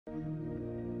Well,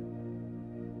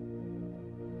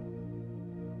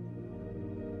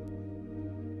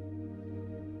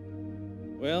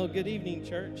 good evening,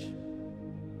 church.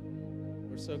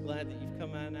 We're so glad that you've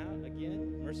come on out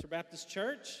again. Mercer Baptist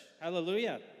Church,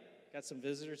 hallelujah. Got some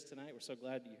visitors tonight. We're so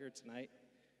glad you're here tonight.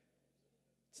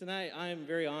 Tonight, I am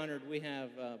very honored. We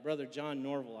have Brother John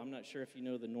Norvell. I'm not sure if you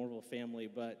know the Norvell family,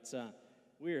 but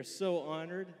we are so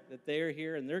honored that they are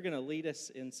here, and they're going to lead us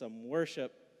in some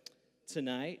worship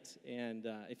tonight. And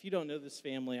if you don't know this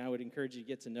family, I would encourage you to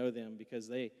get to know them because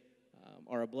they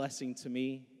are a blessing to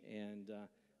me, and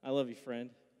I love you, friend,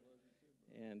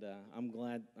 and I'm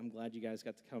glad you guys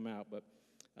got to come out. But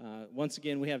once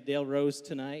again, we have Dale Rose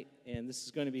tonight, and this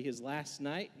is going to be his last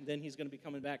night. And then he's going to be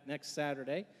coming back next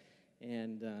Saturday,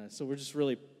 and so we're just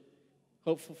really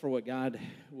hopeful for what God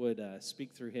would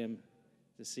speak through him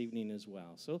this evening as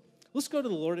well. So let's go to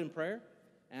the Lord in prayer,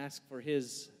 ask for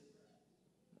His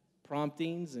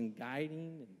promptings and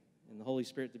guiding, and the Holy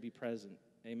Spirit to be present.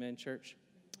 Amen, church.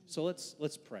 So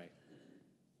let's pray.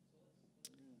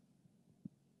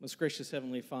 Most gracious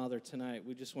Heavenly Father, tonight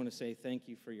we just want to say thank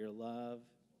you for your love.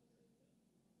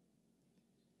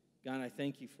 God, I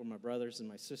thank you for my brothers and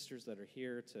my sisters that are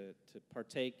here to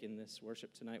partake in this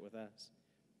worship tonight with us.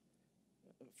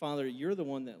 Father, you're the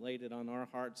one that laid it on our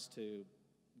hearts to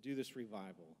do this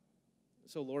revival.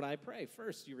 So, Lord, I pray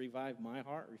first you revive my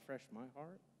heart, refresh my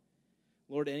heart.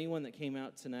 Lord, anyone that came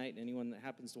out tonight, anyone that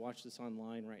happens to watch this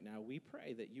online right now, we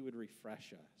pray that you would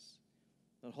refresh us.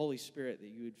 The Holy Spirit,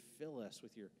 that you would fill us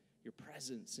with your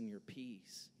presence and your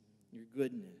peace, your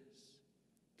goodness.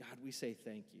 God, we say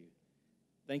thank you.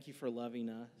 Thank you for loving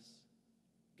us.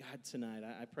 God, tonight,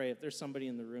 I pray if there's somebody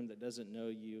in the room that doesn't know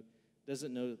you,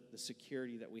 doesn't know the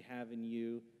security that we have in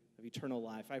you of eternal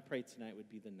life, I pray tonight would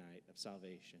be the night of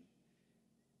salvation.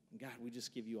 And God, we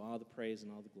just give you all the praise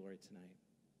and all the glory tonight.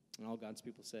 And all God's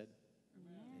people said,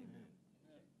 Amen.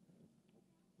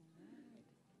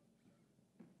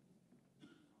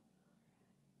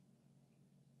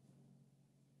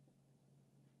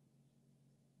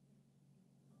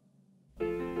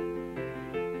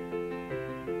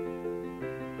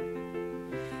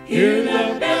 Hear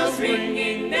the bells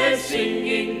ringing, they're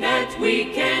singing that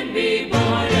we can be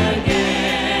born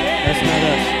again. That's not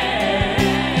us.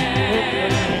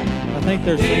 I think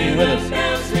they're singing with us.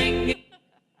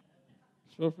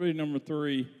 It's supposed to be number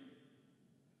 3.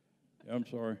 Yeah, I'm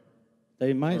sorry.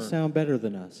 They might sound better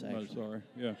than us, I'm actually. sorry,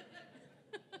 yeah.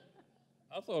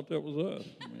 I thought that was us.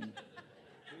 I mean,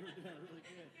 we were doing really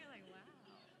good. You're like, wow.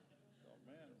 Oh,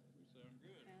 man, we sound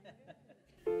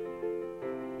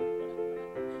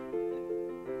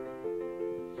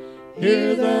good.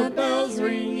 Hear the bells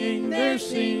ringing, they're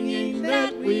singing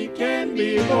that we can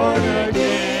be born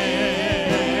again.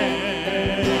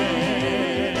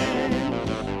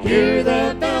 Hear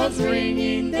the bells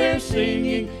ringing, they're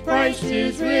singing, Christ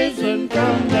is risen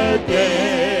from the dead.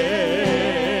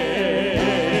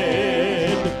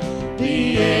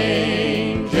 The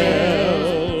angel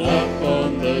up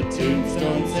on the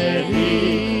tombstone said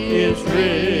he is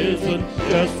risen,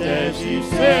 just as he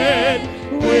said.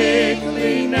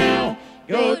 Quickly now,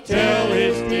 go tell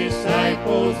his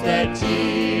disciples that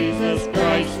Jesus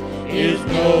Christ is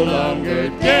no longer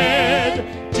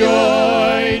dead.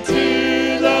 Joy to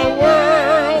the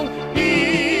world,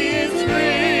 he is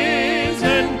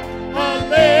risen.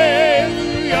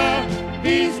 Hallelujah,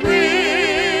 he's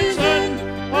risen.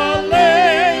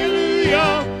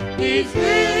 Hallelujah, he's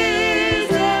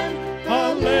risen.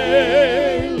 Hallelujah.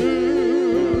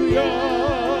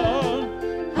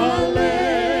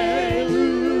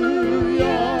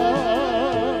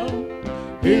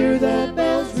 Hear the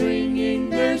bells ringing,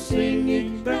 they're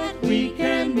singing that we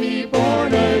can be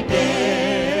born again.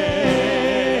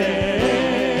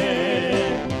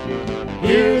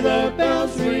 Hear the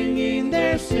bells ringing,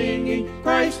 they're singing,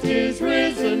 Christ is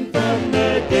risen from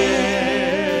the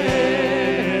dead.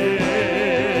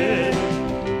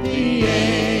 The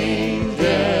angels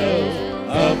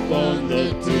up on the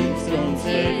tombstone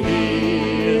said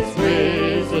he is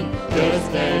risen,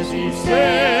 just as he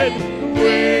said.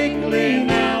 Quickly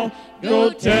now,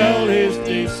 go tell his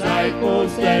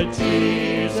disciples that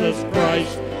Jesus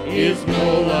Christ is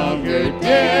no longer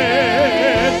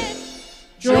dead.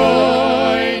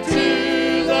 Joy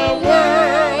to the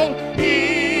world,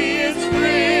 he is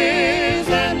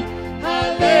risen.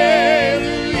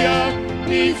 Hallelujah,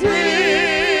 he's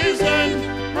risen.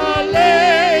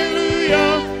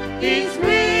 Hallelujah, he's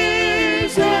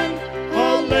risen.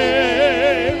 Hallelujah.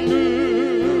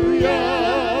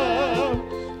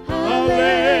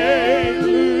 Hallelujah.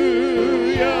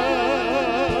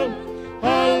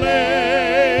 Hallelujah.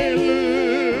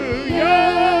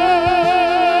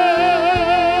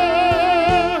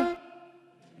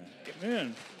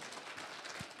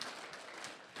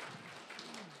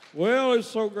 it's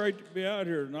so great to be out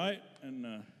here tonight,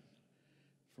 and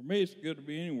for me, it's good to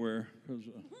be anywhere, because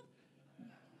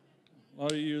a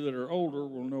lot of you that are older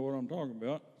will know what I'm talking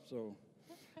about. So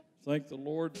thank the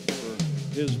Lord for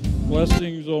his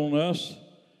blessings on us.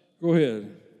 Go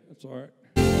ahead. That's all right.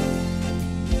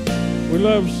 We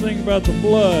love to sing about the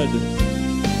blood.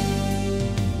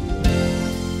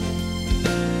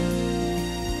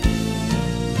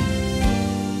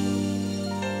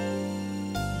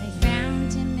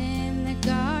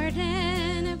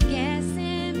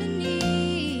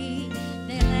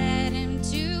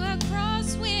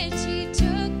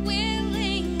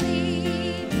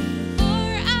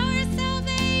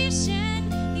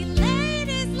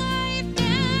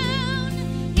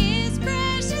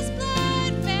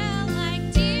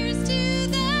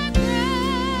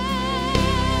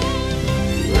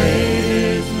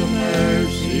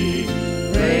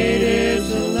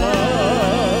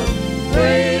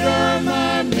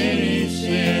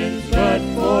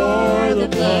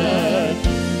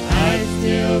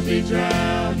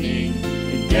 Drowning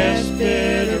in death's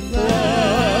bitter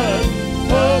flood,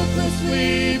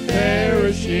 hopelessly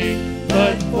perishing,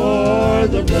 but for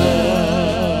the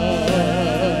blood,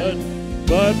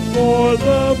 but for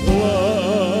the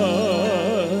blood.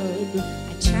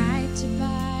 I tried to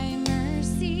buy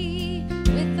mercy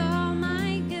with all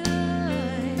my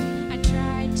good. I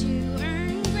tried to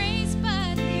earn grace,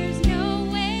 but there's no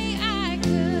way I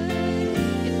could.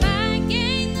 If I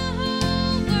gained the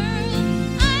whole world,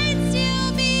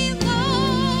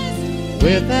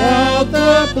 without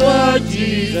the blood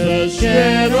Jesus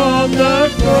shed on the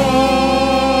cross.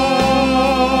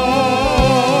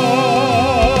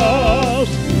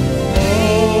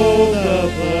 Oh, the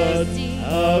blood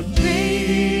of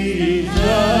Jesus.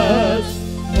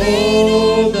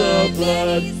 Oh, the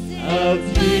blood of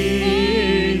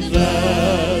Jesus.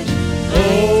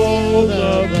 Oh,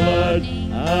 the blood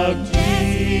of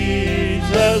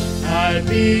Jesus. I'd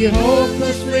be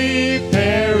hopelessly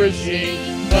perishing,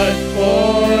 but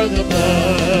for the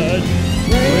blood.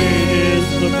 Great is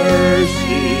the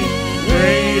mercy,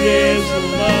 great is the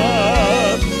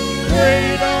love,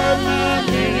 great are my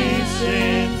many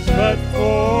sins, but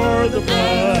for the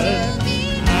blood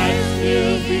I'd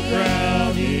still be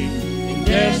drowning in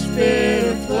death's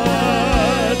bitter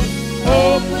flood,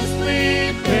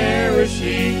 hopelessly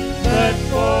perishing, but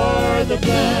for the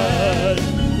blood.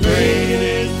 Great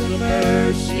is the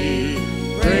mercy,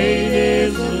 great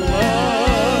is the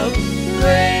love,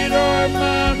 great are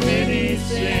my many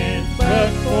sins, but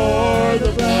for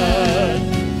the blood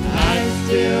I'd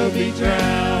still be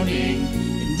drowning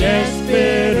in death's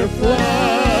bitter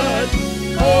flood,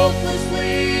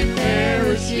 hopelessly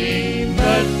perishing,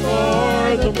 but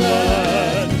for the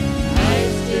blood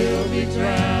I'd still be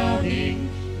drowning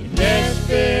in death's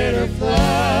bitter flood,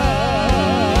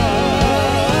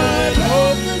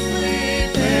 hopelessly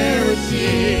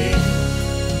perishing,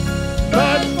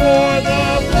 but for the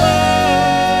blood.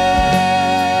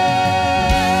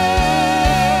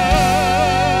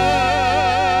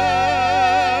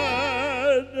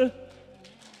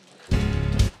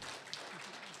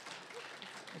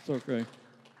 That's okay.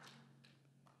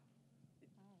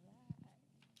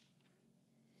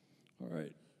 All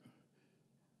right.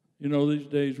 You know, these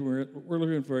days we're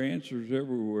looking for answers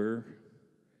everywhere.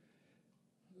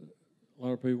 A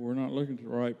lot of people, we're not looking to the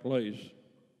right place.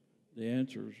 The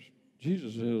answers,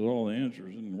 Jesus has all the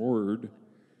answers in the Word.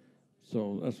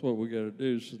 So that's what we got to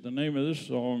do. So the name of this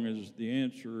song is "The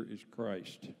Answer is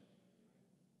Christ."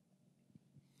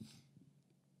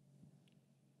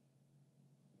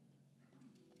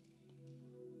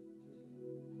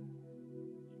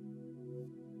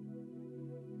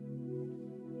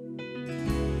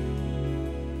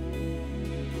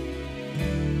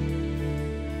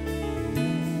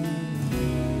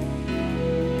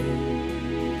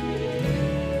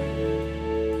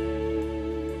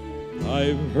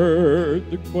 I've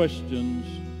heard the questions,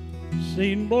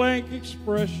 seen blank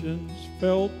expressions,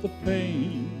 felt the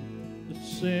pain that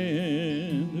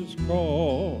sin has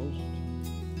caused.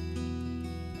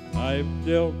 I've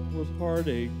dealt with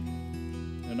heartache,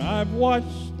 and I've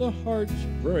watched the hearts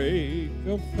break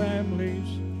of families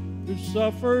who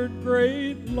suffered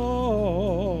great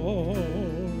loss.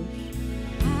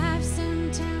 I've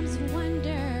sometimes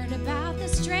wondered about the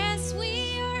stress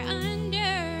we are under,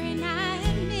 and I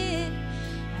admit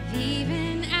I've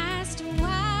even asked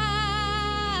why.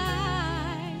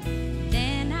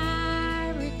 Then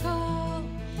I recall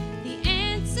the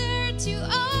answer to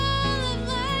all of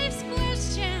life's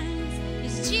questions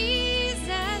is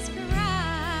Jesus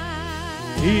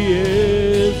Christ. He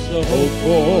is the hope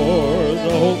for the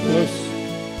hopeless,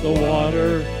 the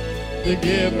water the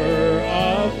giver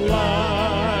of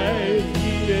life.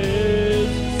 He is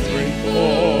strength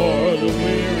for the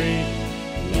weary,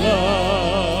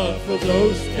 love for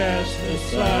those cast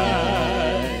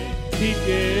aside. He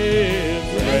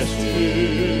gives rest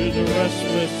to the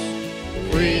restless,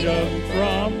 freedom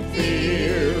from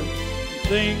fear.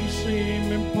 Things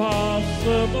seem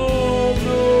impossible,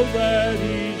 know that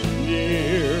He's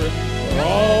near. For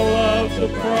all of the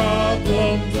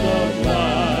problems of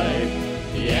life,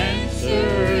 the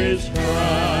answer is Christ.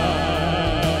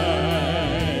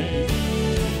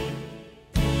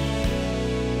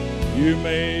 You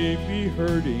may be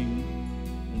hurting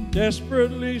and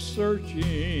desperately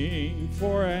searching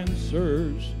for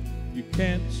answers you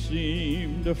can't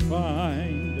seem to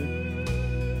find.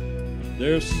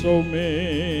 There's so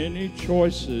many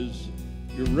choices.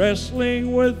 You're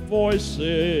wrestling with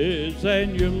voices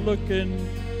and you're looking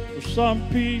for some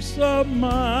peace of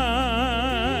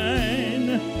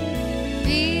mind.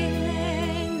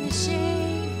 Feeling the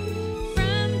shame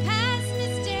from past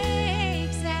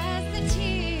mistakes as the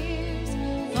tears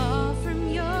fall from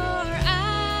your eyes.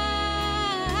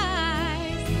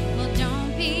 Well,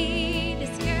 don't be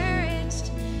discouraged,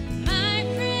 my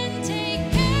friend, take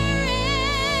courage.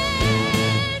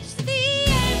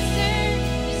 The answer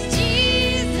is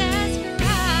Jesus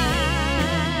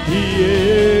Christ. He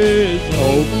is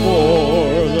hope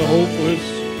for the hopeless,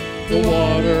 the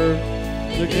water,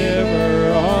 the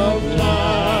giver of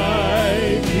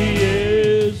life. He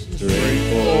is strength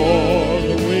for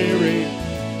the weary,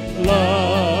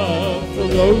 love for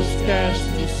those cast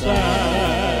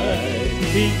aside.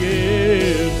 He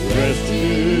gives rest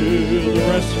to the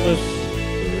restless,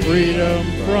 freedom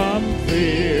from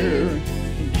fear.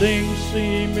 When things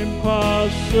seem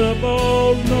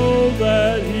impossible, know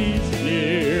that He's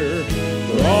near.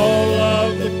 For all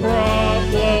of the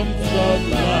problems of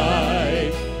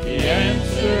life, the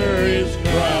answer is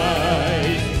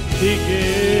Christ. He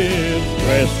gives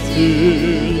rest to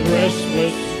the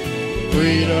restless,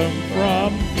 freedom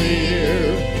from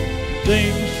fear.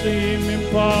 Things seem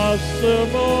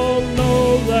impossible,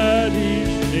 know that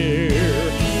He's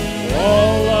near. For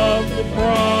all of the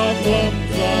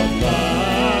problems of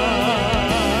life,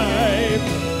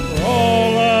 for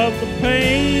all of the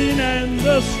pain and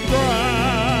the strife,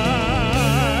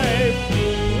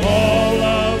 for all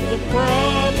of the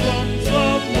problems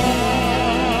of life,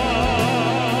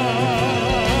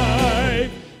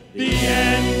 the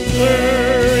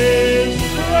answer is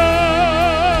Christ.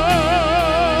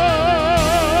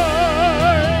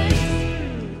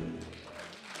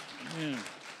 Amen.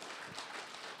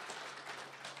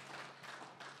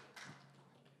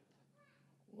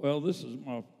 Well, this is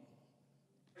my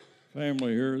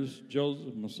family here. This is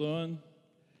Joseph, my son,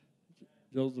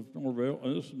 Joseph Norvell,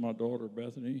 and this is my daughter,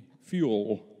 Bethany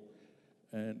Fuel,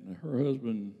 and her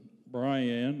husband,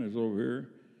 Brian, is over here.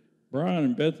 Brian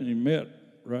and Bethany met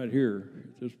right here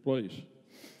at this place,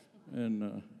 and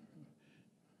I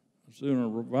was doing a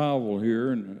revival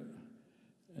here, and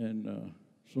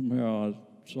somehow I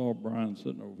saw Brian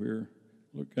sitting over here,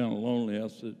 looked kind of lonely. I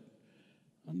said,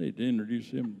 I need to introduce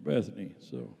him to Bethany,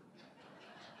 so.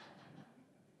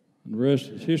 And the rest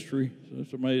is history, so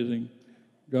it's amazing.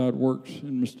 God works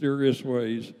in mysterious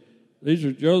ways. These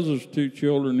are Joseph's two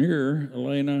children here,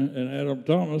 Elena and Adam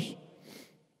Thomas.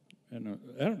 And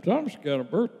Adam Thomas got a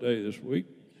birthday this week.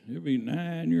 He'll be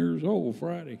 9 years old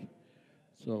Friday.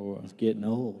 So It's getting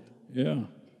old. yeah.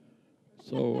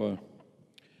 So,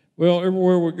 well,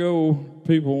 everywhere we go,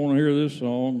 people want to hear this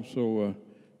song. So,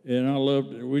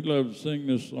 and we'd love to sing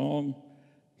this song.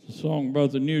 It's a song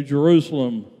about the New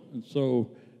Jerusalem. And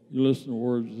so you listen to the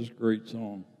words of this great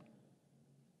song.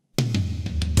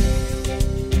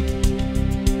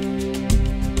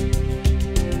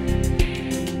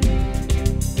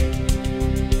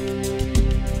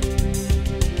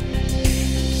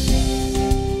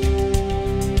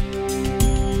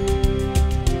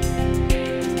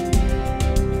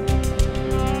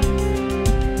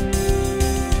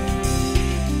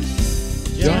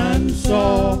 John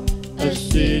saw a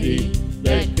city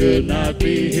that could not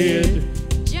be hid.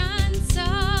 John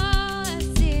saw a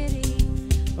city.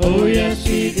 Oh, yes,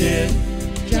 he did.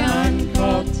 John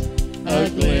caught a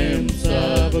glimpse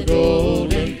of a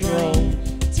golden throne.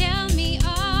 Tell me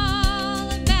all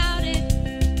about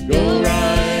it. Go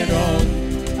right on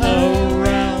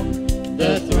around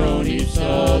the throne. He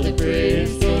saw the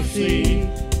crystal sea.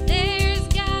 There's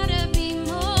gotta be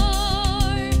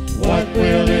more. What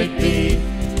will it be?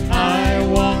 I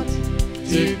want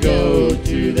to go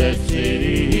to that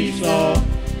city he saw,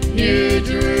 New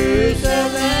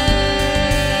Jerusalem.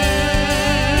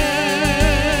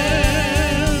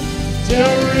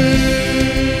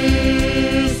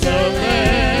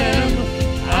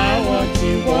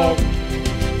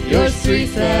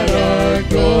 streets that are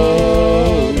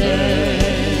golden.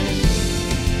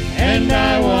 And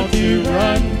I want to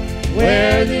run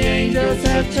where the angels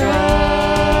have trod.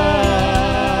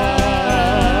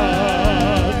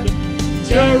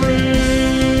 Jerusalem,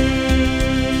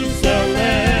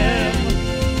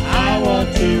 I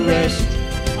want to rest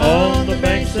on the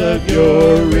banks of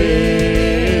your river.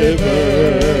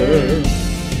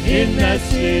 In that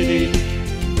city,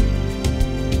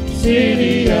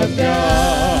 city of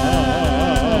God.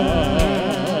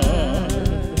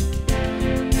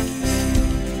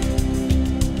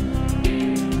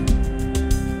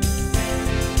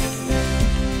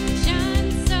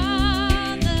 John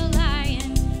saw the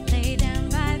lion lay down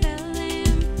by the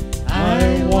lamb.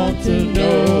 I want to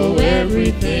know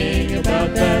everything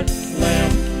about that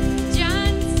lamb.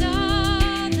 John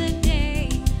saw the day,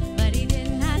 but he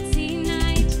did not see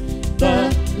night.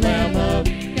 The Lamb of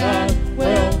God,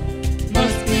 well,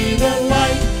 must be the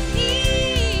light.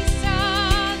 He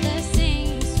saw the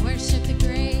saints worship the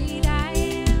great I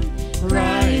am.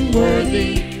 Crying,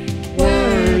 worthy,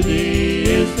 worthy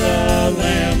is the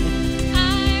Lamb.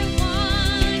 I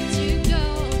want to go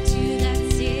to that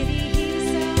city he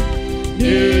saw.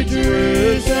 New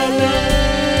Jerusalem,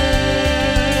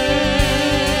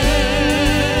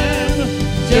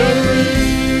 Jerusalem,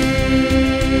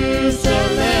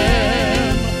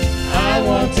 I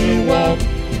want to walk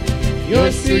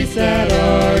your streets that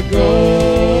are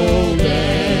golden,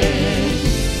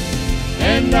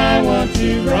 and I want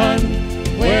to run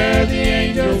where the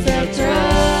angels have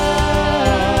trod.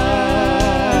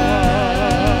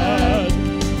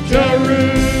 Jerusalem,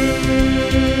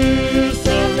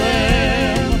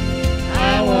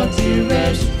 I want to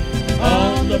rest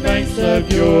on the banks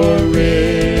of your river.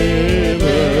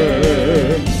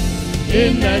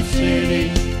 In that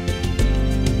city,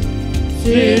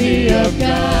 city of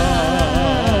God.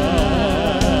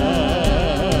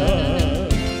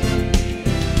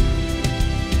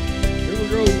 Here we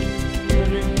go.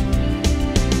 Ready?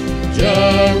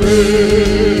 Jerusalem,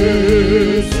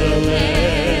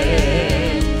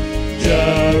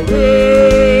 Jerusalem,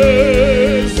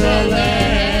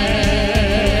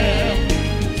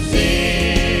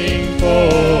 sing for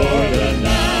the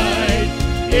night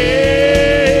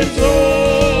is o'er.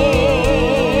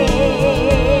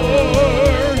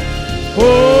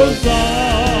 Hosanna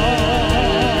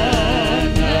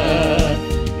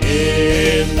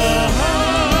in the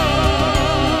highest.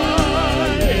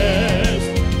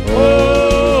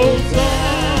 Hosanna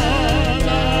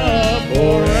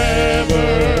forever,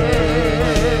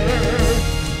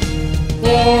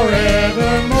 forevermore.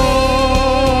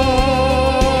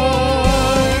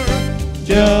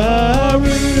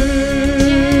 Jerusalem,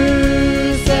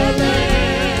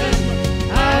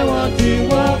 I want to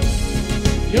walk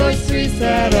your streets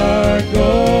that are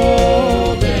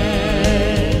golden,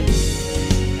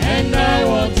 and I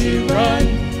want to run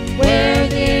where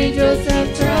the angels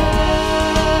have trod.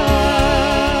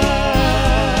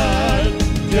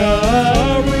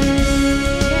 Jerusalem,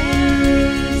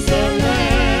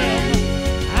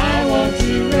 I want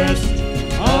to rest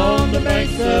on the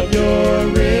banks of your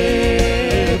river.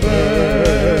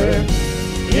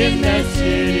 In that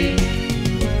city,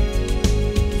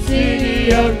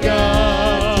 city of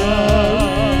God,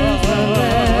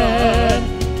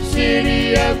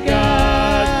 city of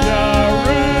God,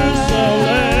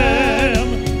 Jerusalem,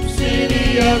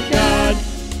 city of God,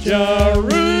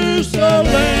 Jerusalem,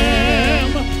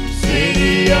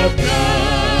 city of God.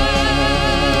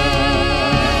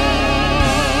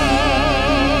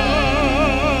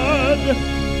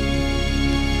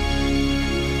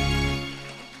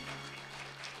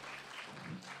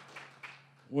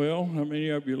 Well, how many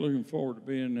of you are looking forward to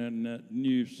being in that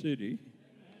new city?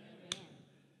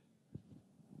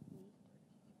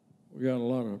 We got a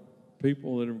lot of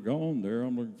people that have gone there.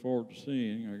 I'm looking forward to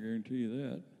seeing. I guarantee you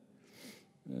that.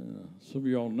 Some of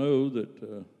y'all know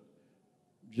that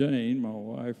Jane, my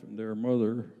wife, and their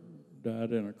mother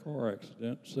died in a car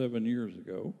accident 7 years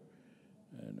ago,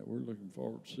 and we're looking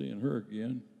forward to seeing her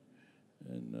again,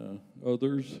 and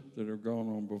others that have gone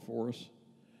on before us.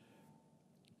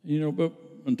 You know, but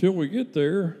until we get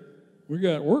there, we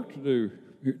got work to do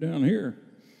down here.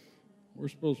 We're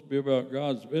supposed to be about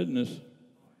God's business.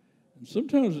 And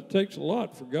sometimes it takes a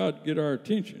lot for God to get our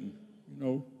attention, you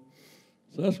know.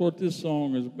 So that's what this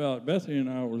song is about. Bethany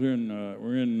and I were in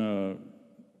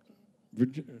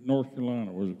North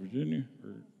Carolina. Was it Virginia?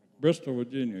 Or Bristol,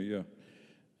 Virginia, yeah.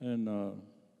 And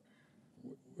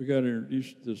we got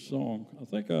introduced to this song. I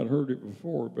think I'd heard it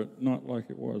before, but not like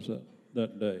it was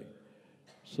that day.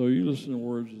 So you listen to the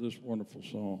words of this wonderful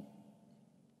song.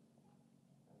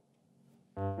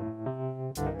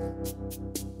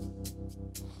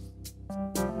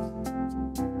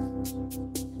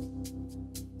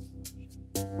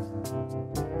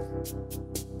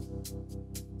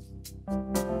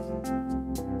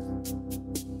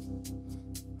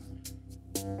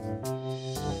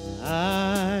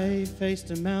 I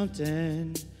faced a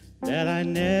mountain that I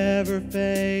never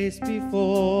faced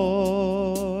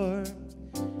before.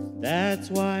 That's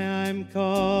why I'm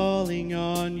calling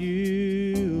on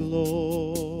you,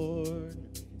 Lord.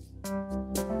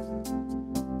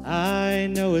 I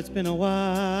know it's been a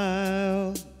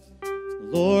while.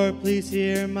 Lord, please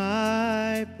hear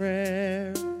my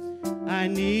prayer. I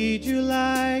need you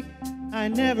like I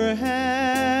never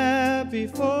have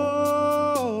before.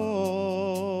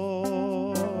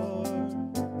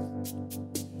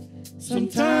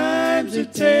 Sometimes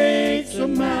it takes a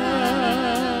mountain.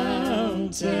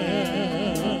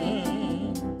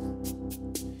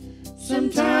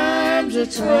 Sometimes a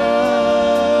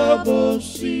troubled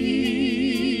sea.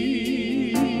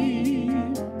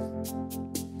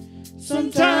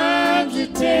 Sometimes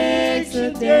it takes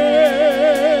a desert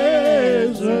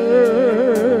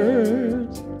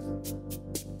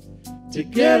to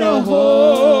get a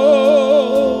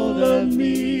hold of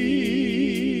me.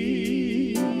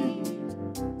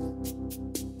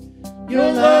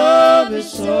 Your love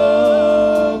is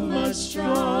so much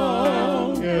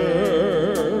stronger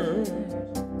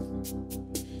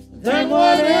than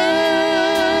whatever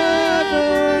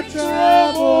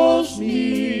troubles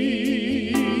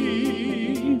me.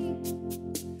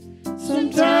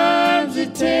 Sometimes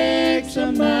it takes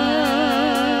a mountain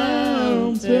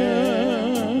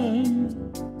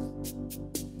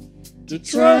to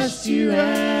trust you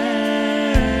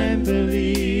and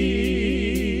believe.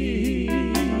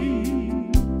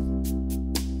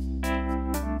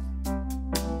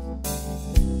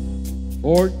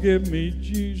 Forgive me,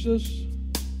 Jesus.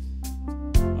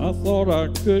 I thought I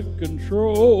could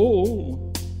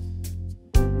control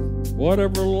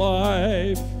whatever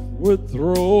life would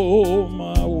throw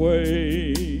my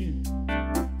way.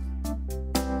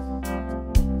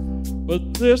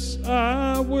 But this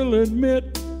I will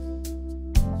admit,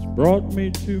 it's brought me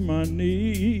to my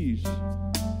knees.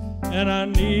 And I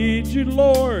need you,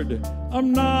 Lord,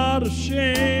 I'm not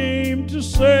ashamed to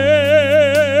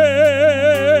say.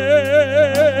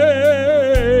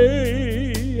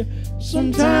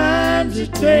 Sometimes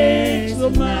it takes a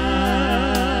mountain.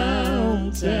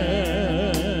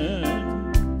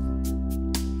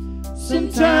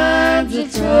 Sometimes a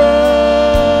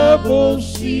troubled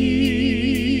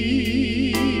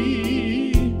sea.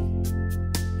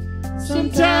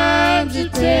 Sometimes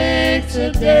it takes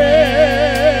a desert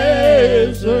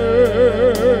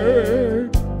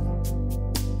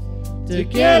to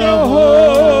get a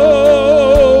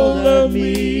hold of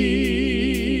me.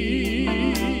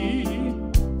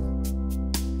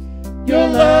 Your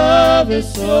love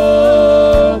is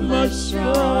so much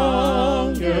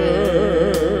stronger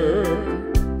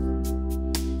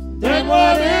than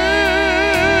whatever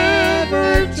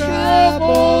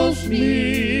troubles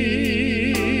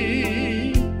me.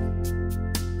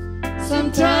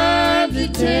 Sometimes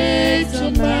it takes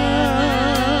a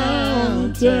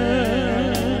mountain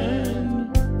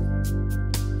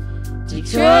to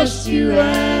trust you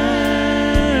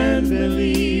and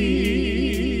believe.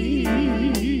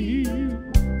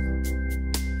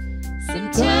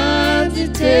 Sometimes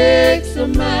it takes a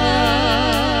mountain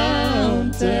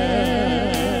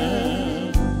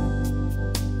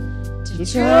to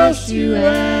trust you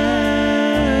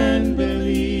and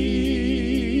believe.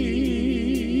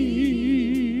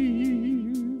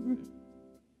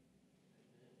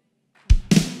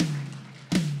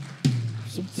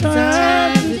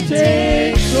 Sometimes it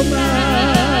takes a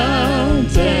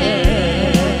mountain.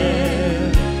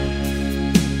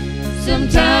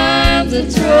 Sometimes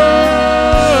a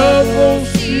troubled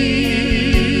sea.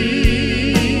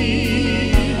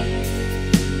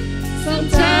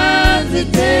 Sometimes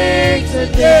it takes a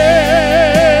desert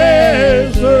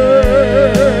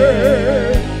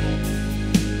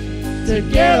to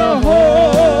get a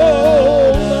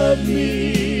hold of me.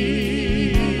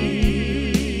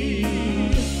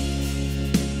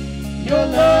 Your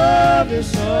love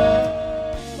is so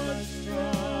much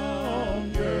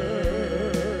stronger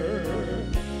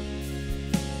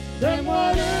than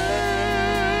whatever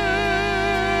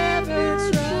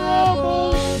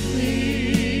troubles me.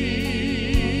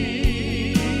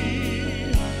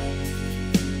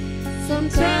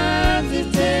 Sometimes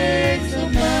it takes a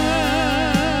mountain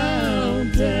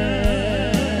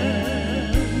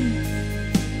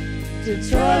to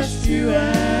trust you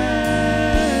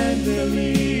and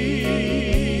believe.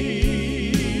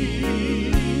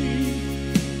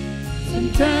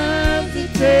 Sometimes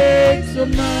it takes it's a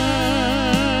mountain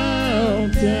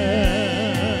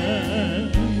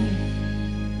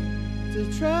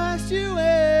to trust you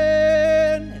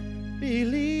and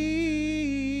believe.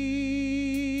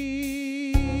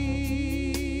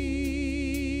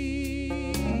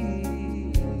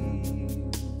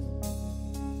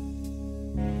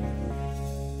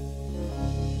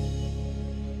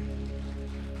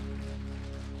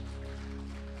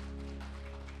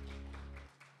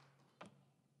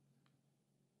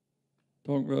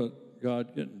 Talking about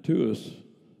God getting to us.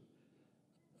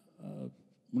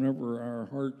 Whenever our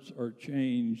hearts are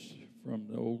changed from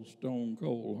the old stone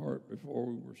cold heart before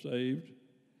we were saved,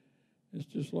 it's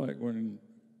just like when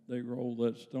they rolled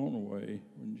that stone away.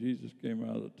 When Jesus came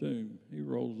out of the tomb, he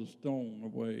rolls the stone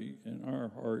away in our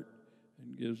heart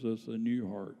and gives us a new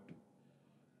heart.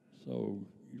 So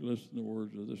you listen to the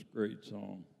words of this great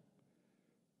song.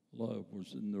 Love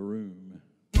was in the room.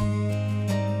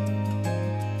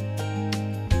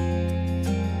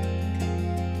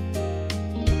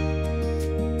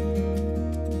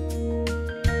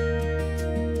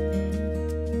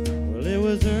 It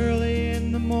was early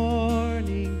in the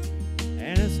morning,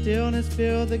 and a stillness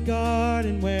filled the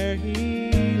garden where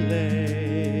he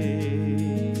lay.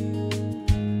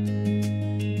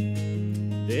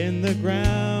 Then the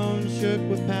ground shook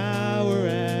with power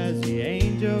as the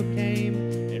angel came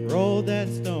and rolled that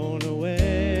stone away.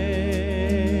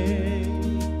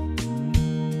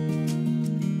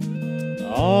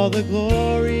 All the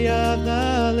glory of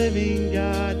the living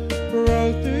God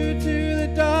broke through to the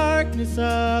darkness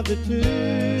of the tomb,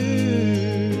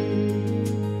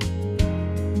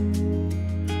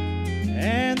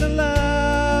 and the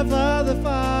love of the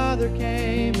Father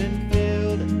came and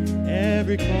filled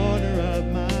every corner of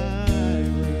my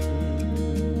room.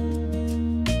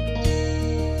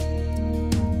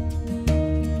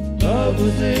 Love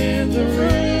was in the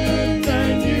room,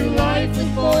 and new life was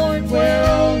born where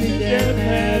only death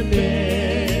had been.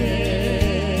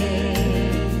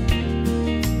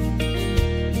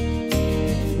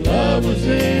 Love was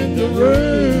in the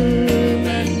room,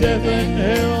 and death and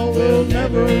hell will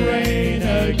never reign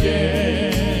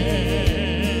again.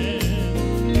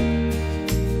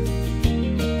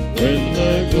 When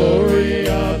the glory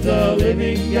of the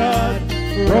living God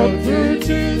broke through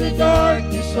to the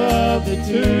darkness of the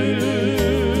tomb,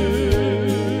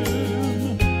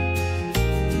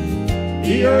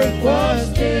 the earth was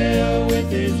filled with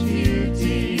his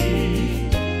beauty,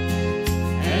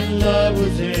 and love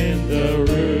was in the room.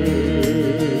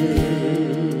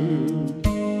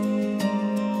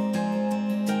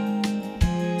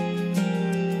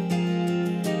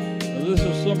 Now, this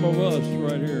is some of us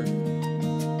right here.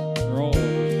 For all of us.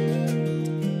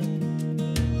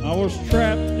 I was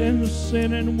trapped in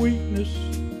sin and weakness,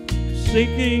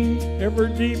 sinking ever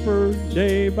deeper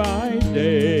day by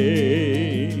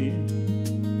day.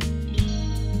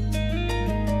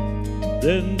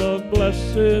 Then the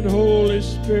blessed Holy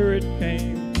Spirit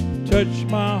came, touched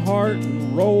my heart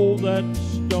and rolled that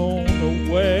stone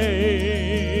away.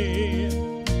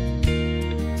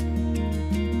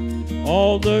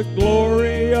 All the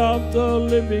glory of the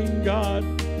living God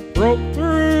broke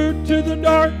through to the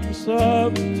darkness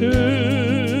of the tomb,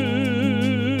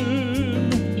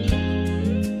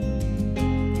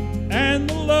 and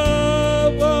the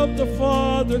love of the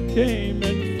Father came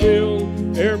and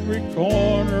filled every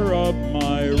corner of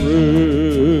my room.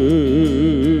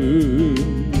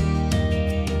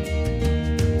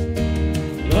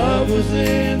 Love was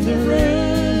in the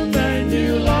room, and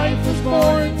new life was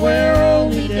born where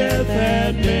only death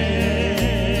had been.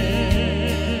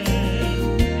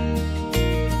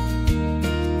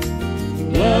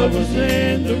 Love was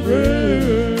in the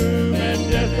room, and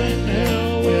death and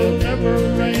hell will never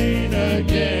reign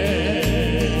again.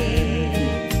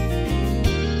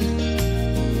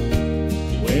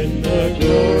 When the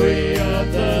glory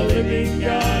of the living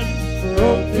God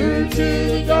broke through to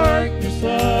the darkness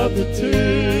of the tomb,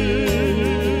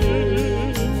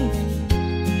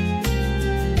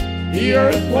 the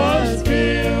earth was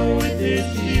filled with his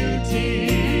beauty,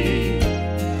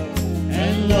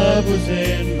 and love was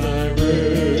in my room.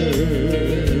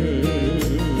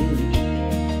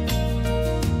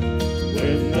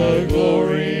 When the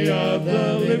glory of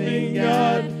the living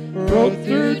God broke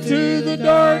through to the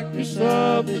darkness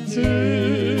of the tomb,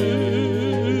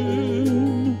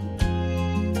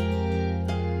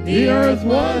 the earth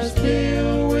was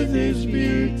filled with his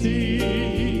beauty,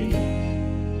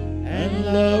 and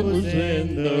love was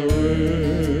in the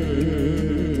room.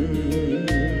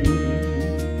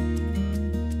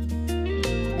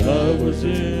 Love was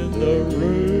in the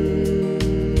room.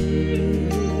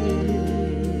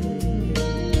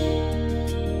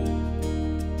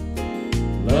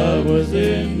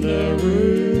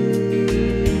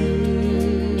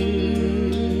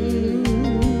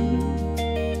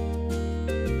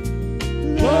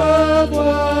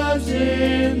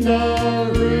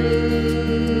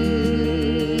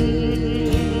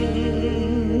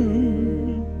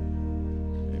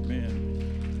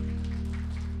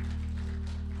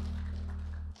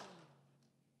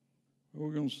 We're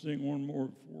going to sing one more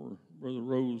before Brother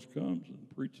Rose comes and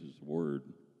preaches the word.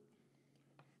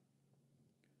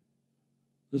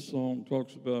 This song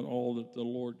talks about all that the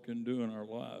Lord can do in our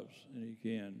lives, and He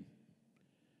can.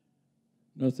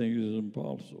 Nothing is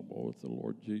impossible with the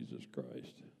Lord Jesus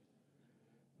Christ.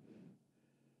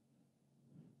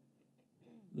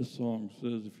 This song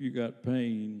says, if you got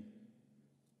pain,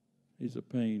 He's a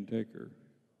pain taker.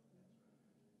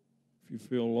 If you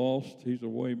feel lost, He's a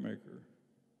way maker.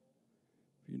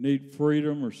 If you need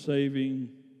freedom or saving,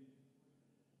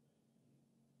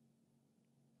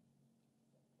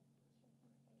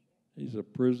 He's a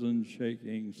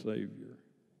prison-shaking Savior.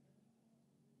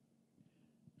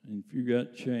 And if you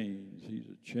got chains, He's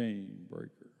a chain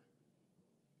breaker.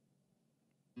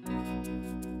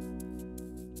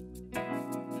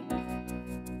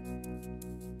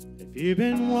 If you've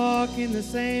been walking the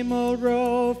same old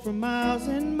road for miles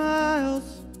and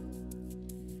miles,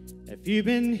 if you've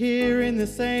been hearing the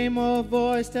same old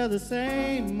voice tell the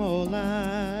same old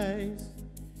lies,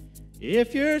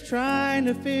 if you're trying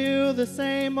to fill the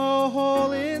same old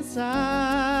hole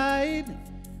inside,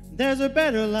 there's a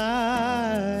better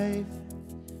life.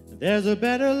 There's a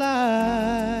better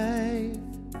life.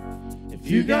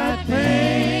 If you got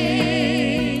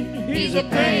pain, He's a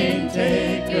pain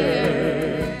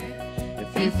taker.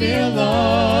 If you feel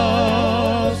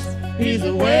lost, He's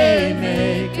a way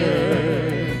maker.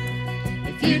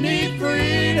 If you need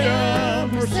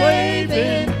freedom or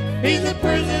saving, He's a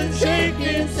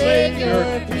prison-shaking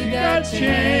Savior. If you got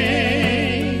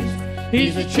chains,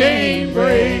 He's a chain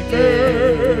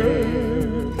breaker.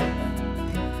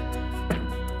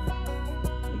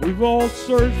 We've all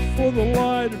searched for the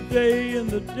light of day in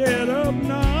the dead of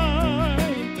night.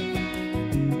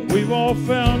 We've all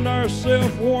found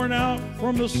ourselves worn out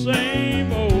from the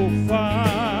same old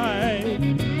fight.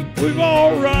 We've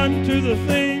all run to the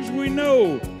things we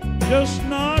know just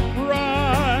not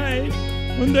right.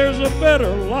 When there's a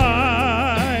better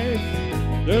life,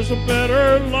 there's a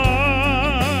better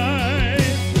life.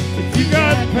 If you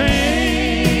got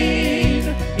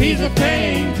pain, He's a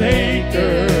pain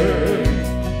taker.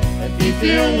 If you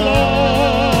feel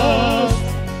lost,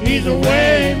 He's a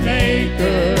way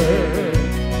maker.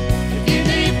 If you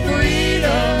need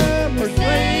freedom or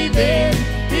saving,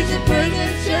 He's a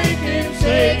prison-shaking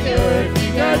Savior. If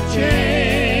you got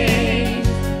chains,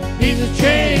 He's a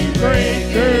chain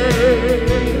breaker.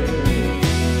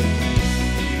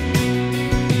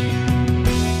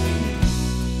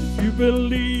 If you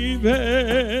believe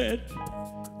it,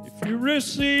 if you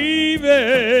receive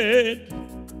it,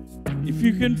 if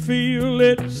you can feel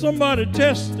it, somebody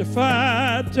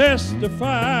testify,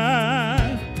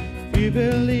 testify. If you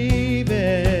believe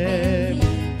it,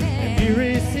 if you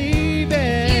receive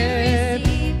it,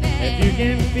 if you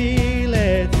can feel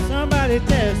it, somebody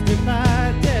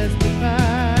testify,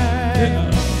 testify. Yeah.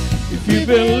 If you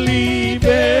believe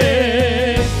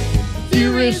it, if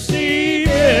you receive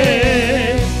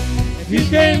it, if you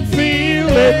can feel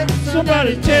it,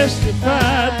 somebody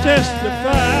testify,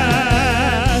 testify.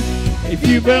 If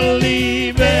you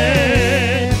believe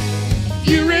it, if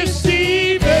you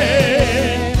receive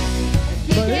it, if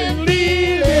you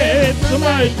believe it,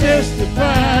 somebody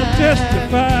testify,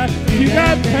 testify. If you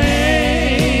got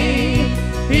pain,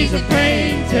 He's a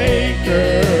pain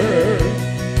taker.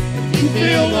 If you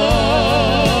feel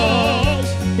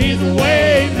lost, He's a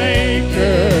way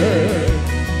maker.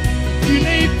 If you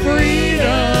need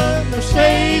freedom or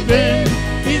saving,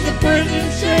 He's a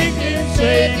prison-shaking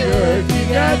Savior. If you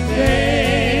got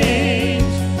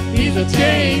chains, He's a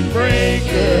chain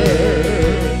breaker.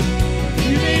 If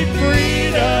you need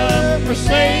freedom or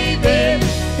saving,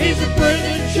 He's a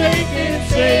prison-shaking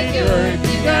Savior. If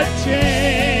you got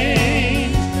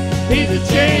chains, He's a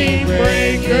chain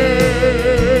breaker.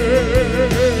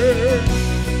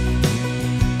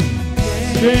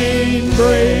 Chain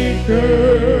breaker.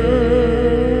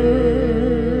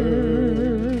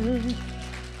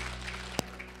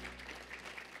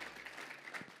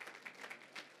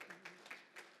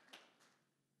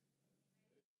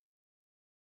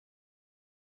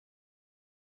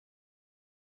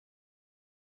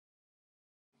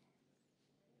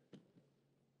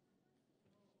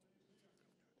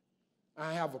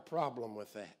 I have a problem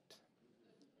with that.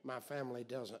 My family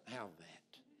doesn't have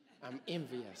that. I'm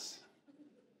envious.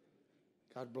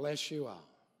 God bless you all.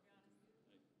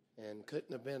 And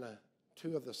couldn't have been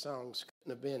two of the songs couldn't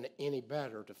have been any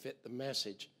better to fit the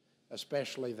message,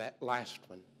 especially that last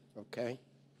one, okay?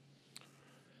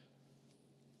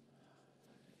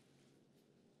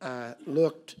 I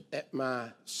looked at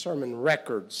my sermon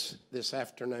records this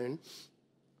afternoon.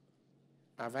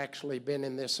 I've actually been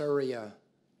in this area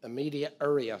immediate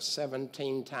area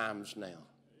 17 times now.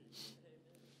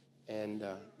 And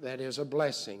that is a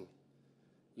blessing.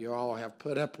 You all have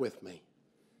put up with me.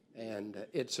 And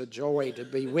it's a joy to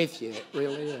be with you. It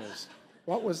really is.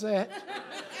 What was that?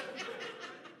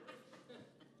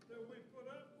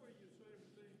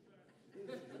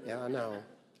 Yeah, I know.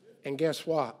 And guess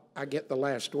what? I get the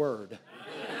last word.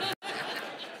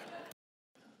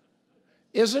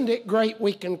 Isn't it great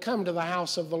we can come to the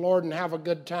house of the Lord and have a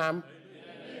good time?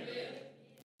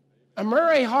 A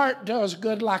merry heart does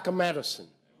good like a medicine.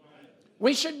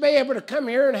 We should be able to come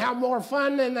here and have more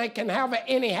fun than they can have at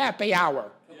any happy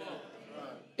hour.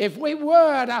 If we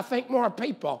would, I think more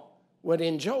people would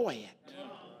enjoy it.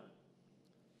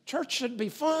 Church should be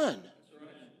fun.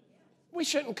 We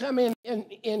shouldn't come in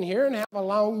here and have a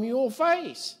long mule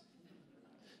face.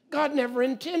 God never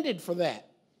intended for that.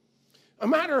 A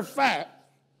matter of fact,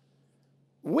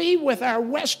 we with our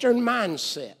Western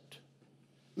mindset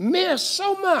miss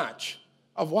so much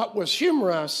of what was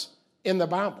humorous in the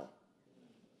Bible.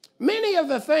 Many of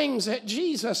the things that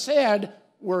Jesus said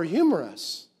were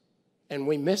humorous, and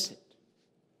we miss it.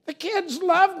 The kids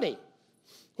loved him.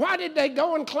 Why did they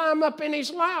go and climb up in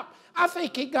his lap? I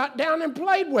think he got down and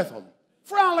played with them,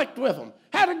 frolicked with them,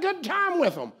 had a good time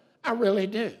with them. I really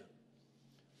do.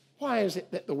 Why is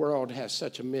it that the world has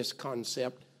such a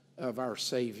misconcept of our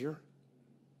Savior?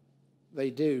 They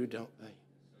do, don't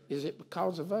they? Is it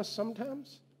because of us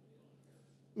sometimes?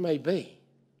 Maybe.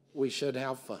 We should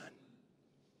have fun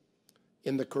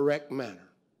in the correct manner.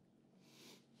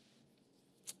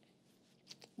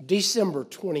 December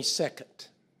 22nd,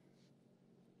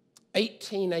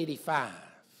 1885,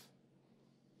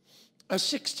 a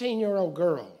 16-year-old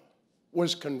girl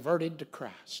was converted to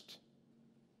Christ.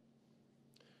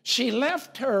 She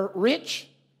left her rich,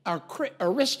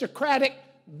 aristocratic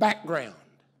background.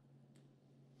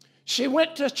 She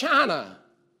went to China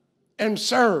and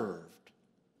served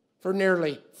for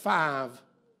nearly 5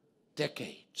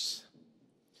 decades.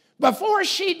 Before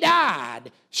she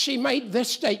died, she made this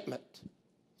statement: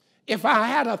 if I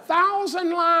had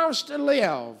 1,000 lives to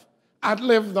live, I'd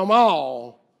live them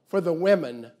all for the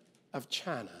women of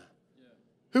China. Yeah.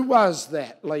 Who was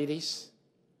that, ladies?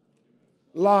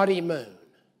 Lottie Moon.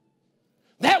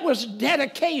 That was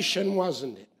dedication,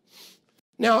 wasn't it?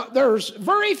 Now, there's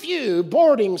very few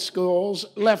boarding schools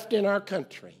left in our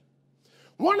country.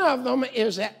 One of them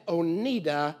is at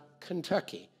Oneida,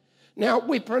 Kentucky. Now,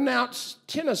 we pronounce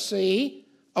Tennessee,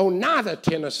 Oneida,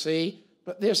 Tennessee,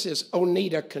 but this is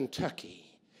Oneida,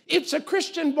 Kentucky. It's a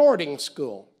Christian boarding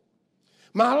school.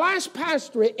 My last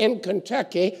pastorate in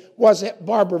Kentucky was at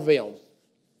Barberville.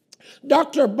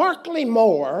 Dr. Barclay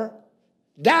Moore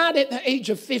died at the age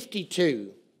of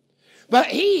 52. But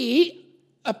he,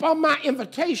 upon my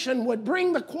invitation, would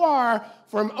bring the choir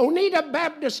from Oneida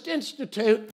Baptist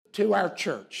Institute to our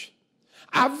church.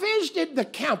 I visited the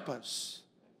campus.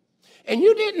 And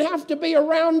you didn't have to be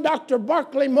around Dr.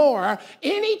 Barclay Moore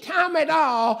any time at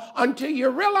all until you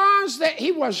realized that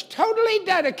he was totally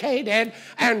dedicated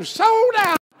and sold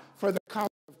out for the cause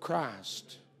of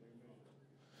Christ.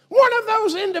 One of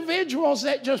those individuals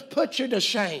that just put you to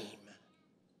shame.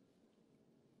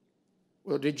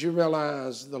 Well, did you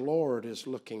realize the Lord is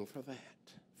looking for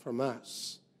that from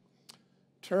us?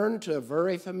 Turn to a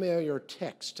very familiar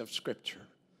text of Scripture.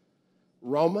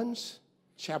 Romans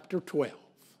chapter 12.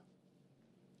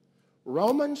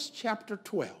 Romans chapter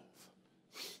 12,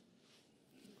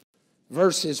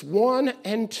 verses 1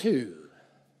 and 2.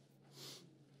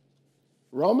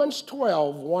 Romans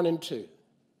 12, 1 and 2.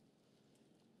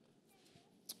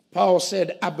 Paul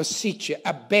said, I beseech you,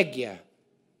 I beg you,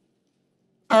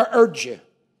 I urge you.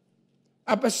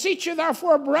 I beseech you,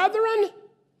 therefore, brethren,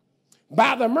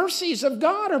 by the mercies of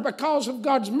God or because of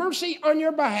God's mercy on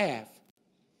your behalf,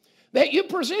 that you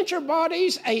present your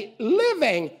bodies a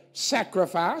living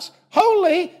sacrifice,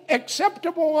 holy,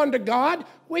 acceptable unto God,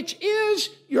 which is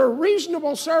your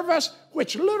reasonable service,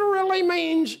 which literally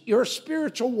means your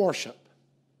spiritual worship.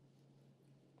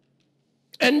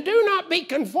 And do not be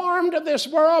conformed to this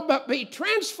world, but be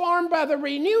transformed by the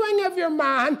renewing of your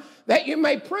mind, that you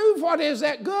may prove what is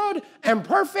that good and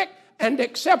perfect and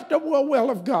acceptable will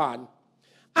of God.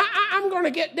 I'm going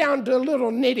to get down to a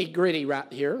little nitty-gritty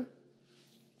right here.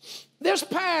 This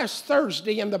past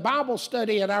Thursday in the Bible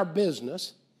study at our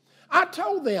business, I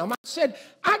told them, I said,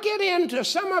 I get into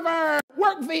some of our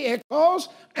work vehicles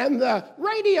and the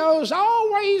radio's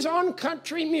always on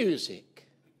country music.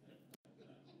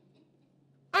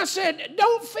 I said,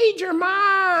 don't feed your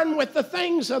mind with the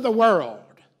things of the world.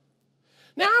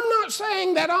 Now, I'm not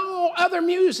saying that all other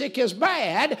music is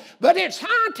bad, but it's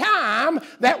high time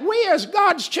that we as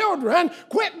God's children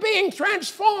quit being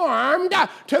transformed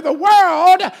to the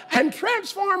world and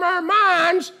transform our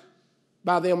minds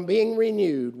by them being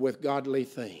renewed with godly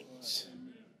things.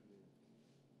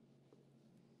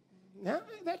 Now,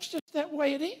 that's just that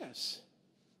way it is.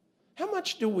 How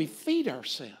much do we feed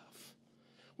ourselves?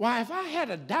 Why, if I had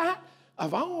a diet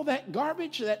of all that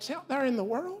garbage that's out there in the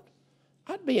world,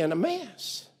 I'd be in a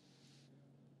mess.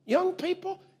 Young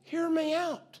people, hear me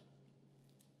out.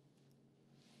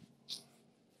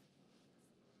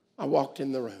 I walked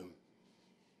in the room.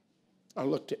 I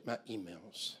looked at my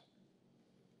emails.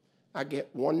 I get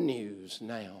one news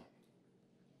now.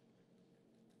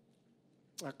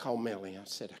 I called Melly. I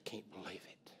said, I can't believe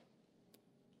it.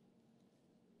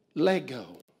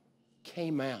 Lego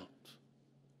came out.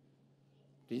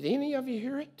 Did any of you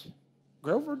hear it?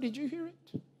 Grover, did you hear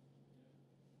it?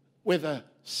 With a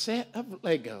set of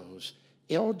Legos,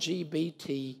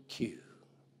 LGBTQ.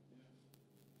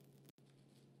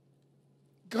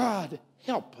 God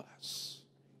help us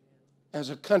as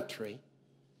a country.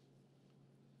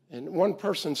 And one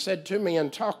person said to me in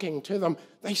talking to them,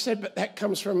 they said, but that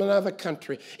comes from another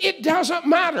country. It doesn't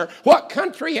matter what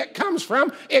country it comes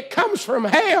from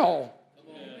hell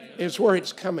is where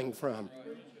it's coming from.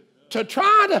 To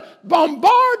try to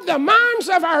bombard the minds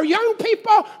of our young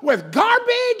people with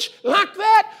garbage like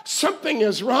that, something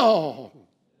is wrong.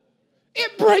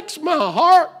 It breaks my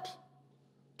heart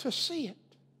to see it.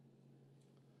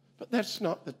 But that's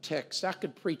not the text. I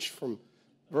could preach from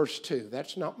verse 2.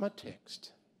 That's not my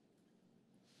text.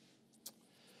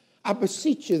 I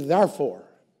beseech you, therefore,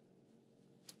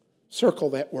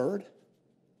 circle that word,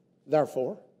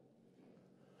 therefore.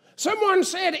 Someone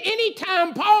said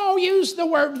anytime Paul used the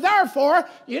word therefore,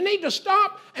 you need to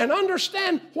stop and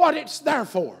understand what it's there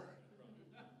for.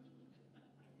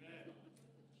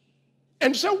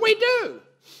 And so we do.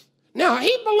 Now,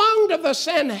 he belonged to the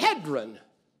Sanhedrin.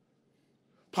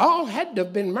 Paul had to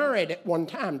have been married at one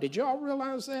time. Did you all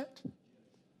realize that?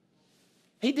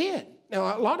 He did.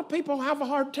 Now, a lot of people have a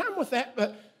hard time with that,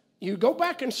 but you go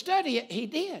back and study it, he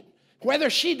did. Whether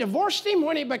she divorced him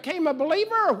when he became a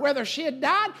believer or whether she had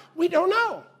died, we don't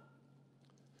know.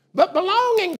 But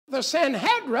belonging to the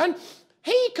Sanhedrin,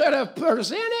 he could have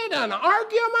presented an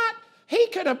argument. He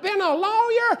could have been a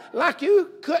lawyer like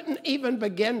you couldn't even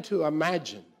begin to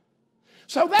imagine.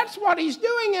 So that's what he's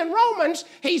doing in Romans.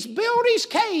 He's built his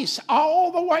case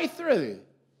all the way through.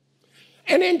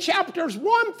 And in chapters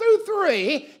 1 through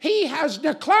 3, he has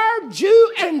declared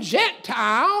Jew and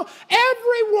Gentile,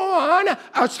 everyone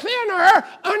a sinner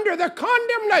under the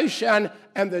condemnation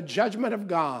and the judgment of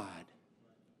God.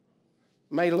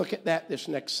 May look at that this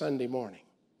next Sunday morning.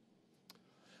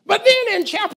 But then in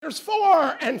chapters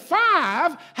 4 and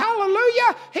 5,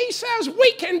 hallelujah, he says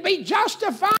we can be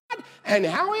justified. And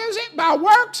how is it? By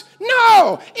works?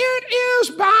 No, it is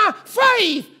by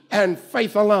faith and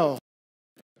faith alone.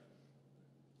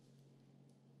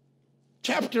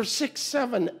 Chapter 6,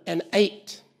 7, and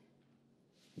 8.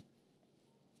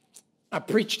 I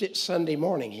preached it Sunday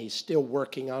morning. He's still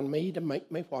working on me to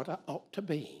make me what I ought to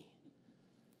be.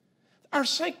 Our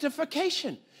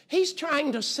sanctification. He's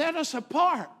trying to set us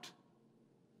apart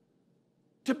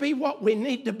to be what we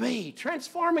need to be,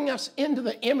 transforming us into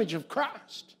the image of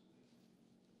Christ.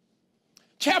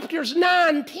 Chapters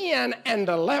 9, 10, and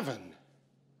 11.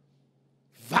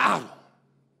 Vital.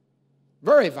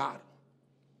 Very vital.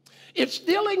 It's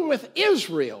dealing with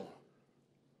Israel.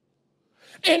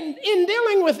 And in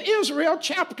dealing with Israel,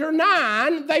 chapter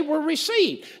 9, they were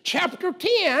received. Chapter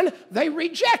 10, they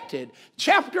rejected.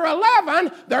 Chapter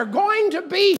 11, they're going to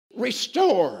be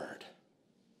restored.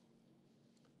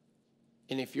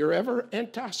 And if you're ever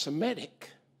anti-Semitic,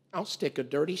 I'll stick a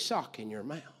dirty sock in your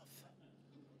mouth.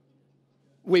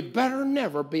 We better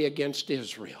never be against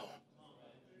Israel.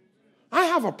 I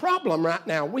have a problem right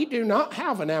now. We do not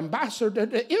have an ambassador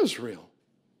to Israel.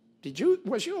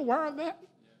 Was you aware of that?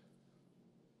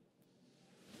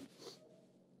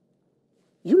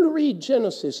 You read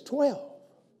Genesis 12.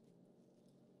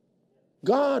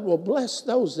 God will bless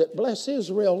those that bless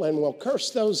Israel and will curse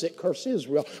those that curse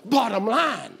Israel. Bottom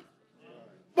line.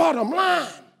 Bottom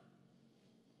line.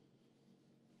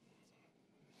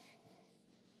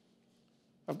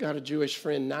 I've got a Jewish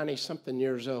friend, 90-something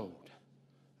years old.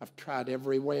 I've tried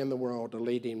every way in the world to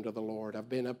lead him to the Lord. I've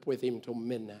been up with him till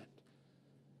midnight.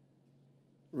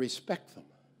 Respect them,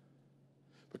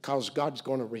 because God's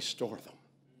going to restore them.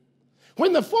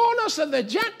 When the fullness of the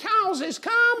Gentiles is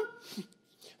come,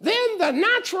 then the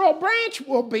natural branch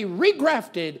will be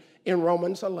regrafted in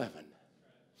Romans 11.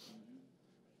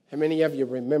 How many of you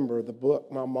remember the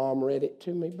book? My mom read it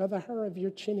to me, By the Hair of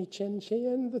Your Chinny Chin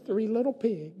Chin, The Three Little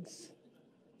Pigs.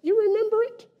 You remember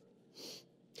it?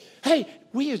 Hey,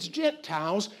 we as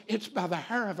Gentiles, it's by the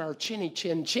hair of our chinny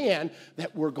chin chin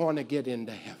that we're going to get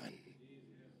into heaven.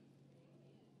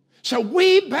 So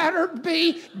we better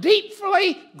be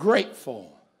deeply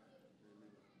grateful.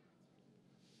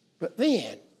 But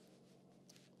then,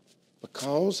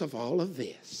 because of all of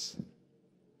this,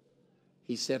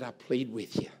 he said, I plead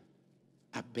with you.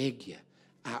 I beg you.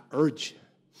 I urge you.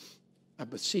 I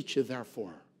beseech you,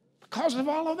 therefore. Because of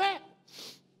all of that.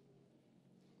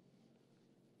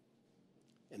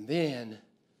 And then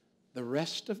the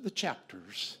rest of the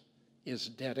chapters is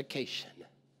dedication.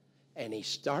 And he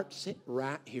starts it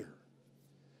right here.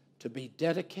 To be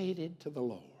dedicated to the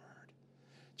Lord.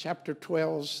 Chapter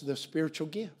 12 is the spiritual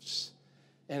gifts.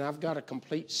 And I've got a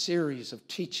complete series of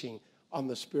teaching on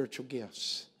the spiritual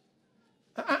gifts.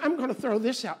 I'm going to throw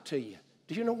this out to you.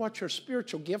 Do you know what your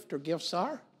spiritual gift or gifts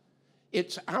are?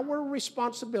 It's our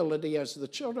responsibility as the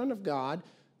children of God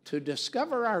to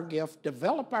discover our gift,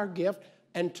 develop our gift,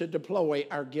 and to deploy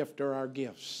our gift or our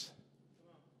gifts.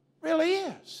 Really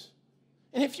is.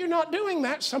 And if you're not doing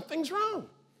that, something's wrong.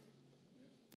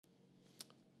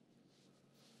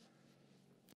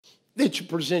 That you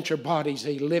present your bodies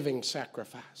a living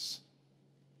sacrifice.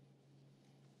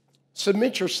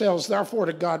 Submit yourselves, therefore,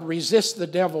 to God. Resist the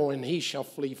devil, and he shall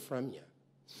flee from you.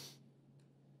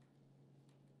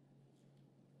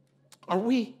 Are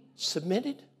we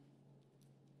submitted?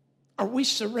 Are we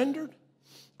surrendered?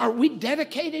 Are we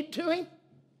dedicated to him?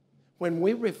 When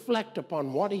we reflect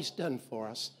upon what he's done for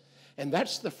us, and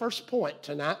that's the first point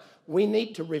tonight, we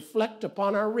need to reflect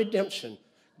upon our redemption.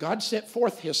 God sent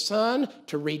forth his Son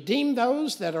to redeem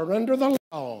those that are under the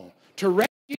law, to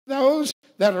rescue those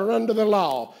that are under the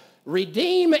law.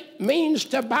 Redeem means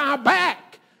to buy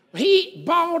back. He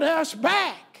bought us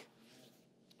back.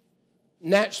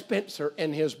 Nat Spencer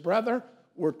and his brother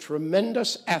were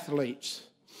tremendous athletes.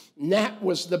 Nat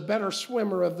was the better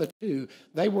swimmer of the two.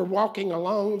 They were walking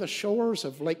along the shores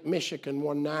of Lake Michigan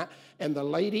one night, and the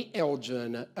Lady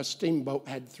Elgin, a steamboat,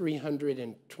 had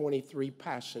 323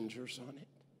 passengers on it.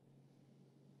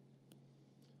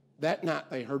 That night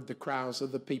they heard the cries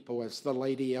of the people as the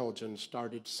Lady Elgin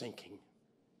started sinking.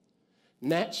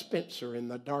 Nat Spencer, in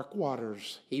the dark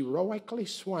waters, heroically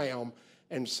swam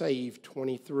and saved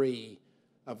 23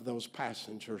 of those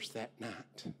passengers that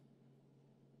night.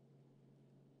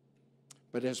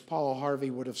 But as Paul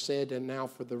Harvey would have said, and now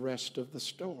for the rest of the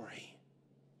story,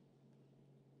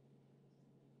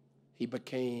 he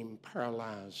became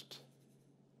paralyzed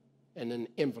and an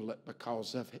invalid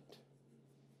because of it.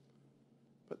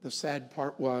 But the sad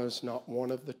part was not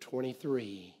one of the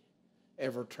 23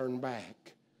 ever turned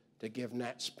back to give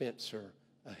Nat Spencer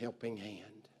a helping hand.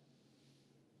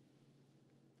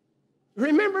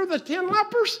 Remember the 10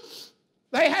 lepers?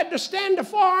 They had to stand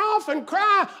afar off and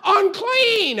cry,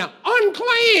 unclean,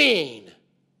 unclean.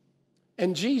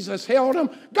 And Jesus held them,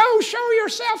 go show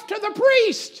yourself to the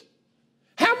priest.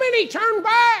 How many turned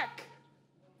back?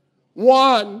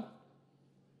 One.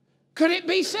 Could it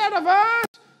be said of us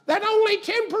that only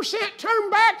 10% turn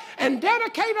back and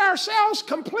dedicate ourselves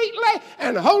completely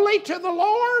and wholly to the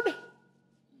Lord?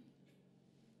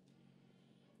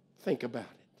 Think about it.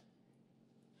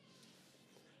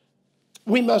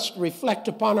 We must reflect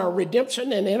upon our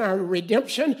redemption, and in our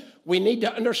redemption, we need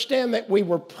to understand that we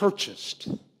were purchased.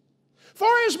 For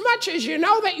as much as you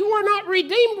know that you were not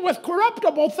redeemed with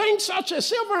corruptible things such as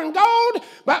silver and gold,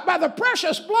 but by the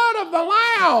precious blood of the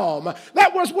Lamb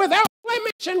that was without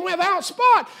blemish and without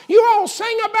spot. You all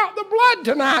sing about the blood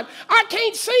tonight. I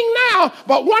can't sing now,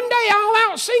 but one day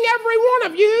I'll out-sing every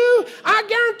one of you. I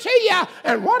guarantee you.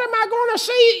 And what am I going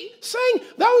to sing?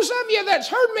 Those of you that's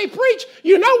heard me preach,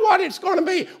 you know what it's going to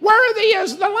be. Worthy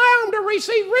is the Lamb to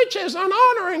receive riches and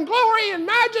honor and glory and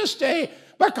majesty,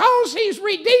 because he's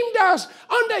redeemed us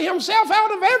unto himself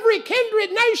out of every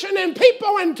kindred, nation, and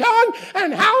people and tongue.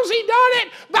 And how's he done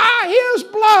it? By his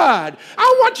blood.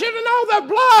 I want you to know the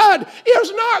blood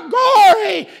is not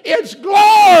glory, it's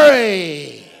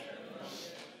glory.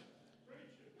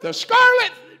 The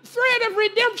scarlet thread of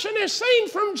redemption is seen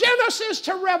from Genesis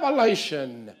to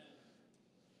Revelation.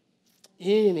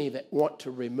 Any that want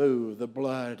to remove the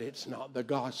blood, it's not the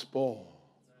gospel.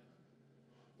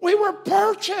 We were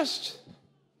purchased.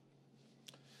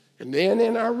 And then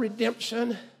in our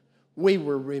redemption, we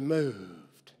were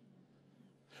removed.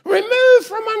 Removed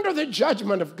from under the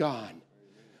judgment of God.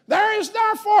 There is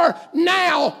therefore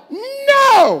now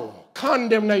no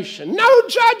condemnation, no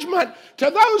judgment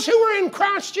to those who are in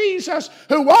Christ Jesus,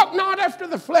 who walk not after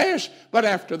the flesh, but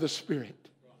after the Spirit.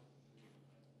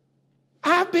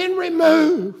 I've been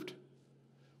removed.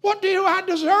 What do I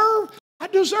deserve? I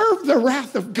deserve the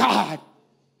wrath of God.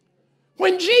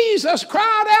 When Jesus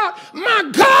cried out, my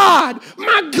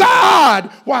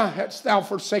God, why hast thou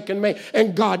forsaken me?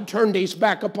 And God turned his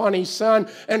back upon his son,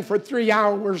 and for 3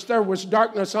 hours there was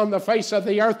darkness on the face of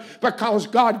the earth, because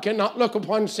God cannot look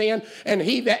upon sin, and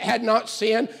he that had not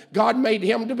sinned, God made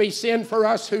him to be sin for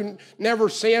us who never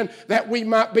sinned, that we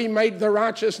might be made the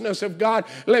righteousness of God.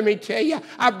 Let me tell you,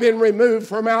 I've been removed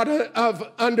from out of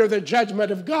under the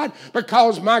judgment of God,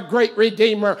 because my great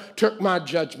Redeemer took my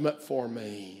judgment for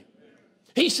me.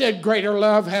 He said, greater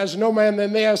love has no man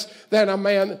than this, that a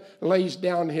man lays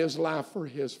down his life for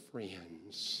his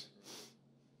friends.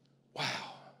 Wow.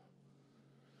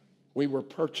 We were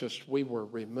purchased. We were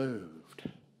removed.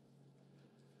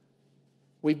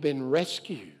 We've been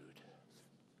rescued.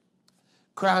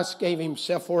 Christ gave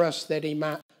himself for us that he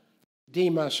might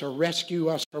redeem us or rescue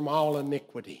us from all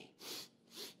iniquity.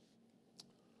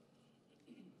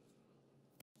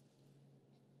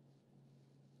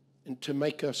 And to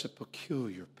make us a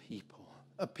peculiar people,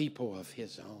 a people of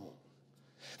his own.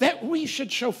 That we should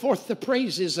show forth the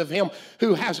praises of him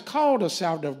who has called us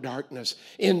out of darkness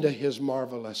into his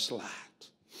marvelous light.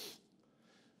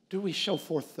 Do we show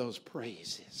forth those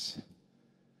praises?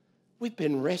 We've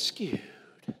been rescued.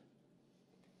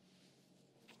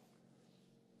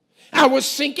 I was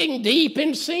sinking deep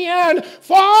in sin,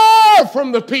 far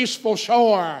from the peaceful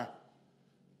shore,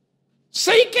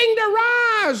 seeking to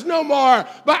rise no more.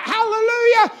 But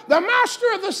hallelujah, the master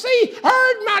of the sea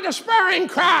heard my despairing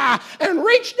cry and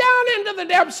reached down into the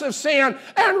depths of sin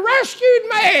and rescued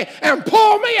me and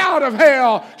pulled me out of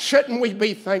hell. Shouldn't we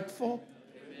be thankful?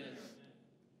 Amen.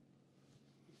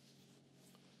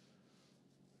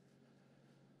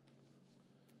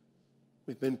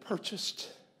 We've been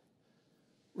purchased,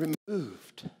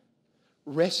 removed,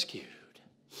 rescued,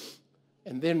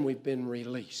 and then we've been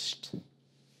released.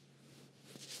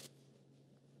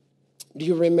 Do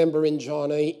you remember in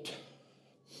John 8,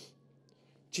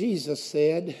 Jesus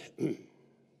said,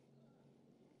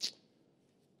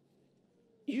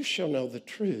 you shall know the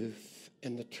truth,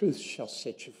 and the truth shall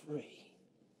set you free.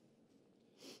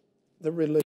 The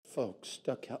religious folks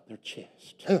stuck out their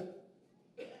chest.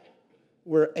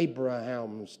 We're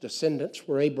Abraham's descendants.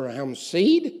 We're Abraham's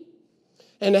seed.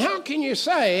 And how can you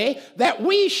say that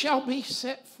we shall be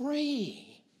set free?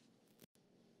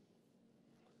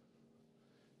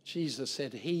 Jesus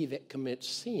said, he that commits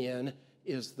sin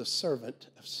is the servant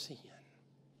of sin.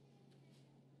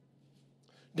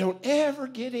 Don't ever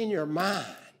get in your mind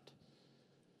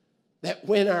that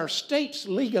when our states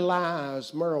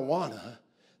legalize marijuana,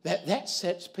 that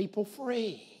sets people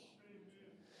free.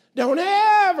 Don't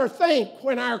ever think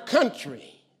when our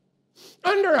country,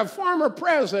 under a former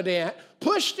president,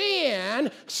 pushed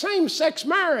in same-sex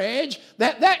marriage,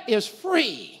 that is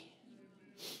free.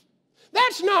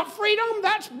 That's not freedom,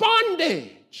 that's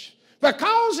bondage,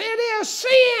 because it is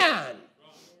sin.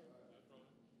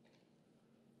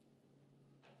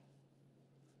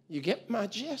 You get my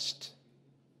gist?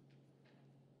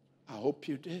 I hope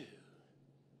you do.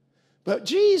 But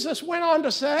Jesus went on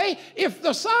to say, if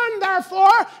the Son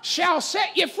therefore shall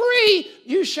set you free,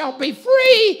 you shall be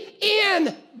free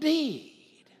indeed.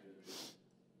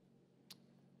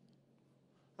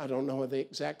 I don't know the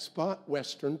exact spot,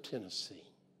 Western Tennessee.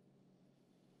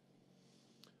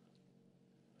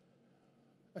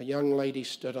 A young lady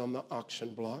stood on the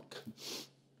auction block.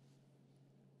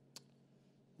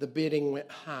 The bidding went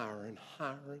higher and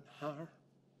higher and higher.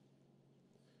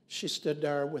 She stood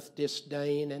there with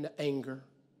disdain and anger,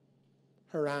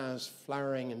 her eyes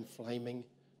flaring and flaming.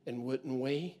 And wouldn't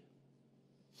we?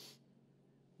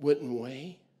 Wouldn't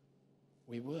we?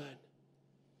 We would.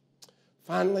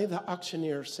 Finally, the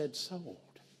auctioneer said, sold.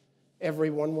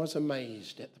 Everyone was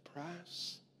amazed at the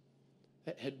price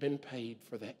that had been paid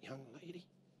for that young lady.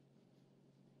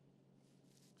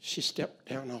 She stepped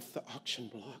down off the auction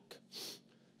block.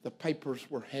 The papers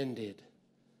were handed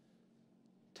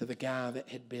to the guy that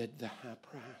had bid the high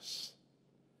price.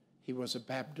 He was a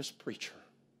Baptist preacher.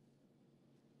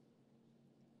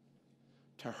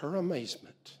 To her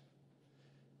amazement,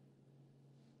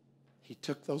 he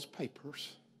took those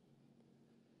papers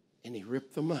and he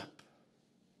ripped them up.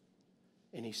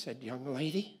 And he said, young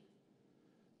lady,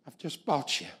 I've just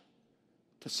bought you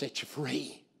to set you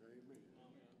free.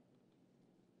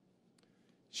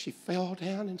 She fell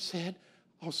down and said,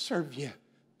 I'll serve you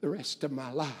the rest of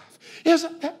my life.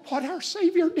 Isn't that what our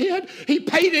Savior did? He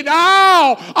paid it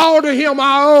all. All to him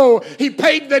I owe. He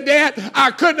paid the debt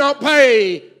I could not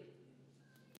pay.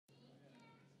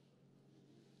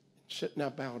 Shouldn't I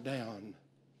bow down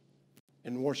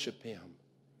and worship him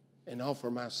and offer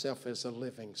myself as a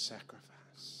living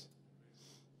sacrifice.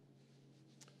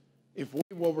 If we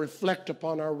will reflect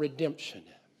upon our redemption,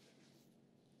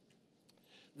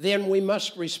 then we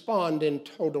must respond in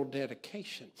total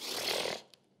dedication.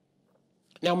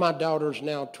 Now, my daughter's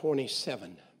now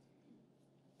 27,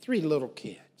 3 little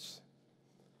kids.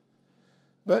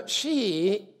 But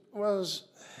she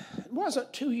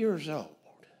wasn't 2 years old.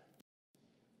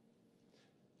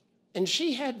 And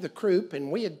she had the croup,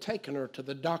 and we had taken her to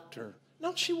the doctor.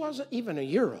 No, she wasn't even a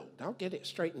year old. I'll get it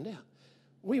straightened out.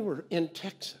 We were in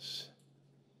Texas.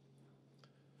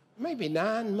 Maybe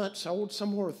 9 months old,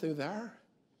 somewhere through there.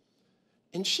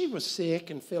 And she was sick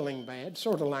and feeling bad,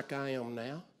 sort of like I am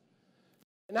now.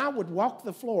 And I would walk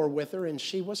the floor with her, and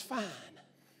she was fine.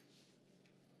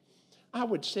 I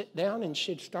would sit down, and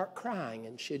she'd start crying,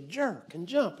 and she'd jerk and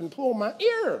jump and pull my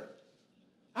ear.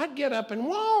 I'd get up and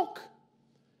walk.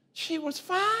 She was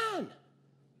fine.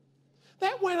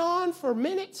 That went on for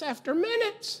minutes after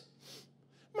minutes.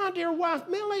 My dear wife,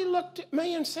 Millie, looked at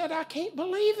me and said, I can't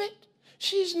believe it.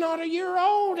 She's not a year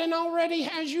old and already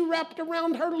has you wrapped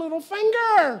around her little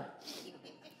finger.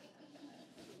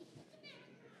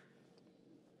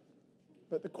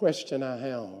 But the question I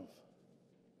have,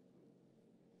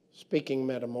 speaking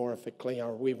metamorphically,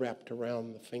 are we wrapped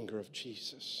around the finger of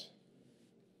Jesus?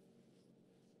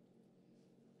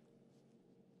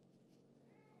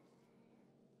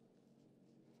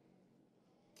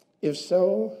 If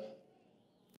so,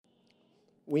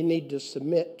 we need to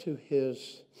submit to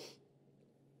his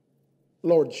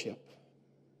lordship.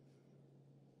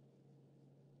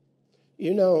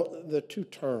 You know the 2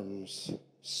 terms,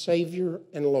 Savior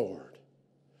and Lord.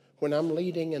 When I'm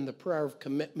leading in the prayer of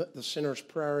commitment, the sinner's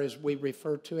prayer as we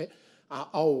refer to it, I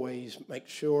always make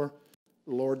sure,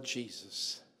 Lord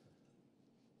Jesus.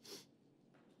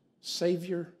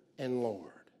 Savior and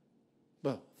Lord,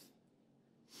 both.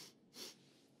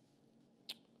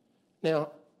 Now,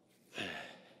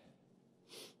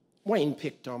 Wayne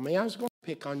picked on me. I was going to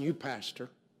pick on you, Pastor,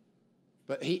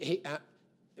 but I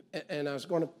was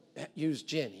going to use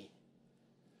Jenny.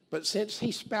 But since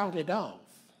he spouted off,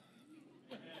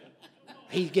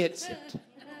 he gets it.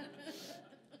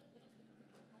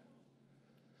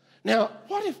 Now,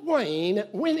 what if Wayne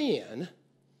went in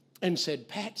and said,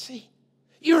 Patsy,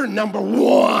 you're number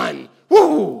 1.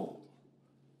 Woo!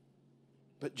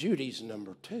 But Judy's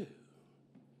number 2.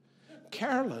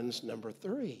 Carolyn's number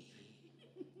 3.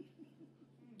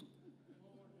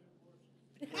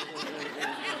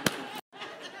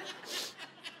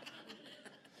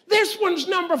 This one's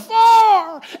number 4,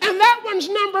 and that one's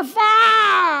number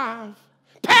 5.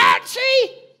 Patsy,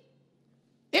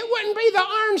 it wouldn't be the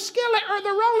orange skillet or the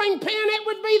rolling pin, it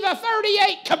would be the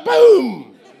 38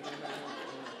 kaboom.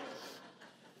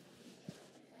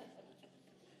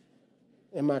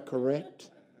 Am I correct?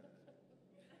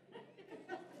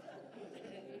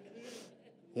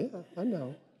 Yeah, I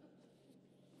know.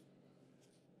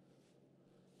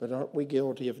 But aren't we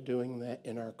guilty of doing that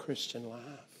in our Christian life?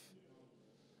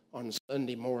 On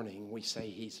Sunday morning, we say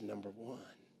he's number 1.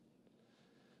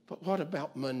 But what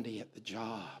about Monday at the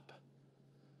job?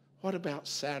 What about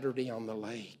Saturday on the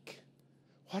lake?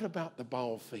 What about the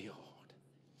ball field?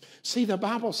 See, the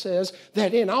Bible says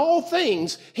that in all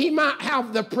things, he might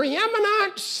have the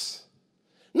preeminence.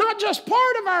 Not just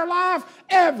part of our life,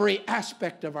 every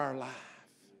aspect of our life.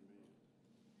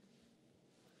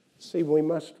 See, we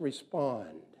must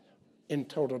respond in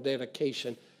total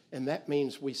dedication, and that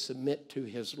means we submit to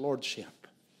his lordship.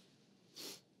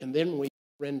 And then we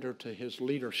surrender to his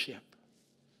leadership.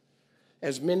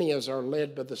 As many as are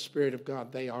led by the Spirit of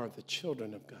God, they are the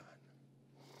children of God.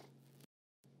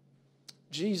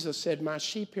 Jesus said, my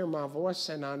sheep hear my voice,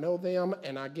 and I know them,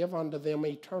 and I give unto them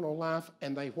eternal life,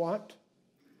 and they what?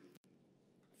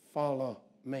 Follow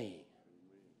me.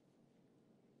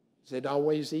 Is it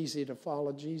always easy to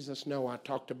follow Jesus? No, I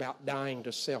talked about dying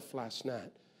to self last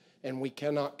night. And we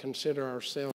cannot consider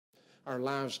ourselves, our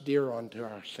lives dear unto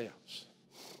ourselves.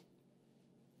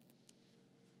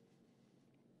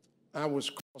 I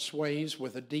was crossways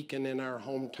with a deacon in our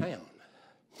hometown.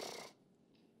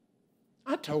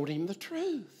 I told him the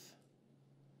truth.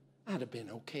 I'd have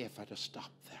been okay if I'd have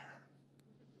stopped there.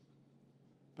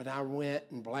 But I went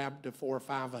and blabbed to 4 or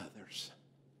 5 others.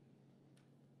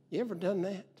 You ever done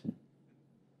that?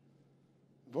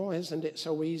 Boy, isn't it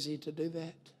so easy to do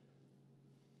that?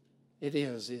 It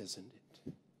is, isn't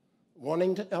it?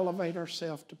 Wanting to elevate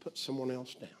ourselves to put someone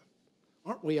else down.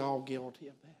 Aren't we all guilty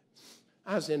of that?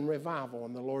 I was in revival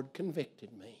and the Lord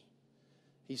convicted me.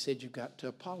 He said, you've got to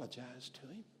apologize to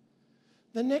him.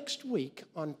 The next week,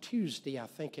 on Tuesday, I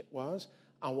think it was,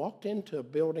 I walked into a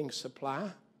building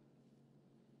supply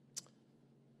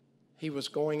He was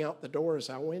going out the door as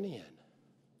I went in.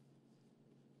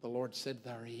 The Lord said,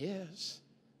 there he is.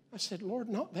 I said, Lord,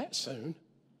 not that soon.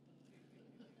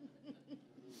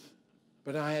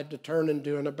 But I had to turn and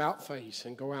do an about face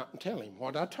and go out and tell him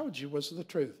what I told you was the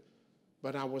truth.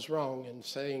 But I was wrong in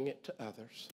saying it to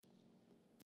others.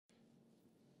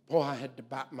 Boy, I had to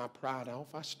bite my pride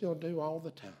off. I still do all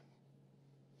the time.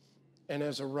 And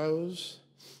as a rose,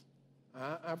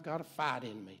 I've got a fight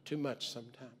in me too much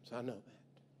sometimes. I know that.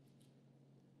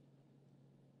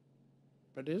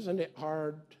 But isn't it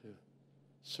hard to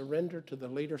surrender to the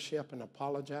leadership and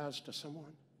apologize to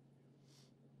someone?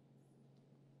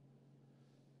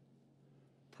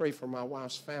 Pray for my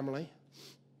wife's family.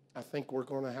 I think we're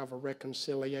going to have a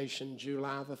reconciliation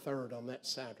July the 3rd on that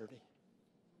Saturday.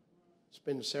 It's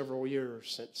been several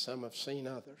years since some have seen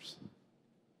others.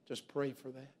 Just pray for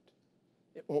that.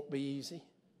 It won't be easy.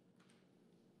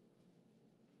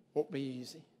 Won't be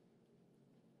easy.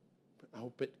 But I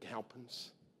hope it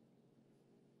happens.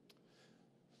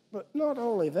 But not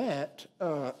only that,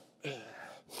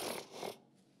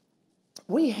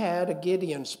 we had a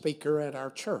Gideon speaker at our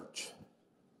church.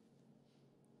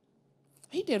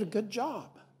 He did a good job.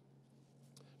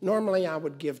 Normally I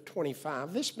would give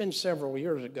 25. This has been several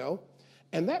years ago.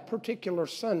 And that particular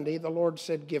Sunday, the Lord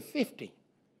said, give 50.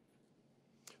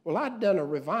 Well, I'd done a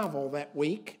revival that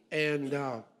week, and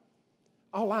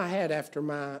all I had after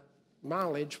my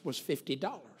mileage was $50.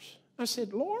 I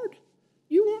said, Lord,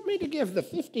 you want me to give the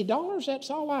 $50? That's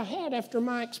all I had after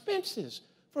my expenses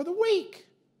for the week.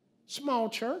 Small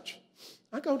church.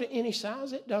 I go to any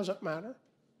size. It doesn't matter.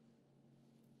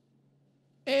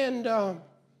 And I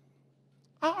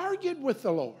argued with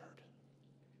the Lord.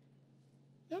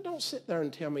 Now, don't sit there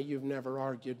and tell me you've never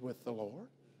argued with the Lord.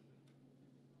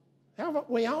 Haven't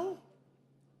we all?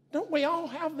 Don't we all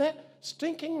have that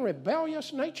stinking,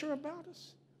 rebellious nature about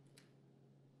us?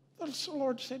 The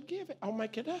Lord said, give it. I'll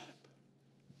make it up.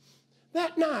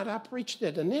 That night, I preached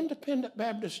at an independent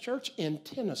Baptist church in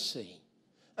Tennessee,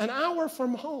 an hour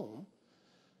from home.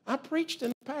 I preached,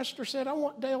 and the pastor said, I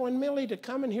want Dale and Millie to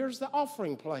come, and here's the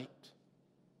offering plate.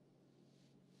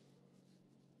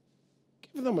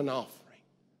 Give them an offering.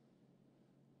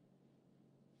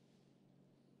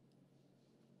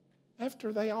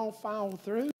 After they all filed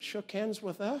through, shook hands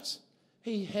with us,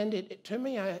 he handed it to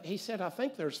me. He said, I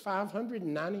think there's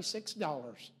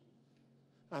 $596.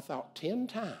 I thought, 10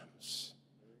 times.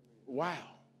 Wow.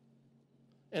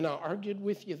 And I argued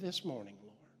with you this morning,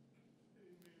 Lord.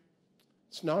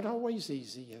 It's not always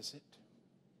easy, is it?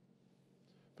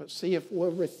 But see, if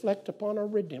we'll reflect upon our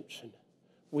redemption,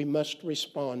 we must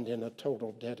respond in a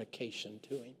total dedication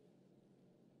to Him.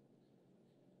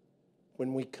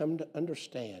 When we come to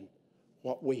understand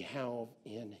what we have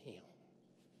in Him.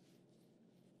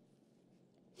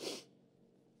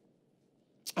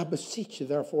 I beseech you,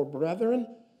 therefore, brethren,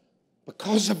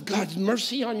 because of God's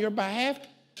mercy on your behalf,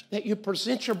 that you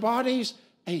present your bodies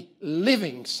a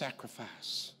living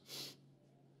sacrifice.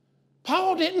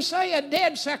 Paul didn't say a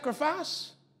dead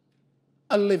sacrifice,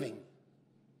 a living.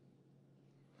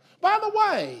 By the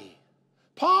way,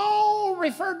 Paul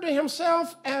referred to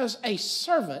himself as a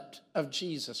servant of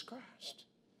Jesus Christ.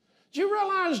 Do you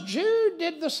realize Jude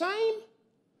did the same?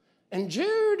 And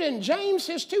Jude and James,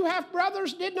 his two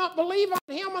half-brothers, did not believe on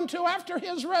him until after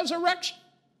his resurrection.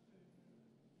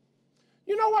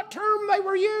 You know what term they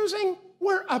were using?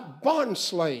 We're a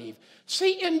bondslave.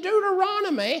 See, in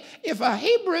Deuteronomy, if a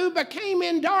Hebrew became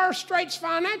in dire straits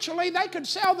financially, they could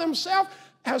sell themselves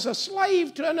as a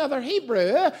slave to another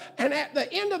Hebrew, and at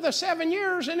the end of the 7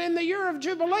 years and in the year of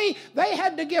Jubilee, they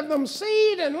had to give them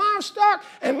seed and livestock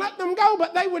and let them go,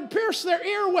 but they would pierce their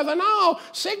ear with an awl,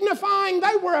 signifying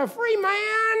they were a free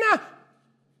man.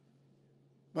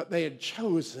 But they had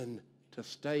chosen to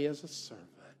stay as a servant.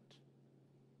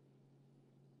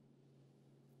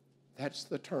 That's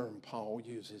the term Paul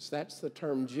uses. That's the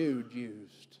term Jude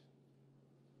used.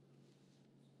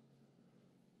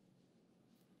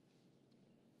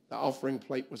 The offering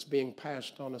plate was being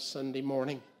passed on a Sunday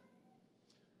morning.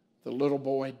 The little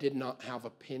boy did not have a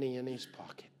penny in his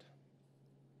pocket.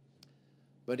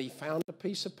 But he found a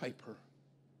piece of paper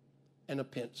and a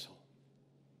pencil.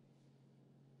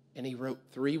 And he wrote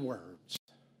 3 words.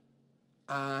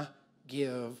 I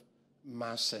give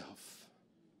myself.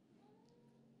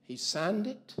 He signed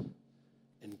it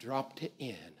and dropped it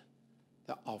in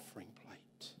the offering plate.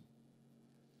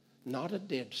 Not a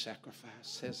dead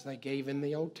sacrifice, as they gave in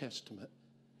the Old Testament,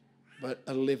 but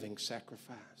a living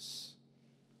sacrifice,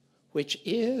 which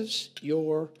is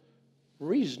your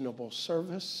reasonable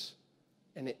service,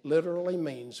 and it literally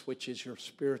means which is your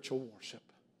spiritual worship.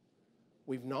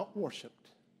 We've not worshiped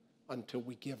until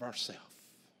we give ourselves.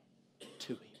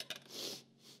 to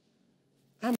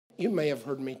him. You may have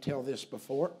heard me tell this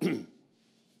before.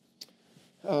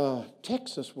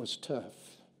 Texas was tough.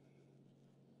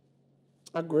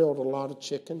 I grilled a lot of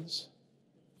chickens.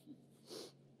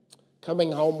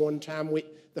 Coming home one time,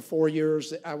 the 4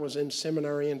 years that I was in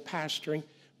seminary and pastoring,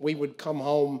 we would come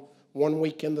home 1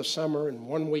 week in the summer and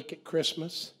 1 week at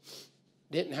Christmas.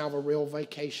 Didn't have a real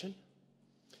vacation.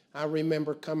 I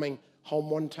remember coming home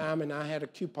one time and I had a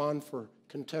coupon for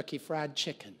Kentucky Fried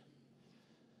Chicken.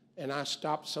 And I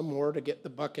stopped somewhere to get the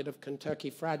bucket of Kentucky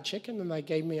Fried Chicken, and they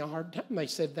gave me a hard time. They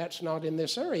said, that's not in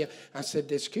this area. I said,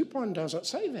 this coupon doesn't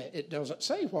say that. It doesn't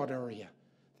say what area.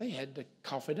 They had to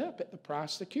cough it up at the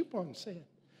price the coupon said.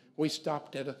 We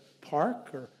stopped at a park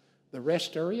or the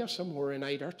rest area somewhere and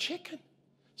ate our chicken.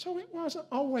 So it wasn't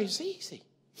always easy.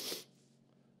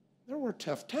 There were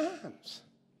tough times.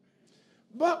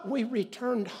 But we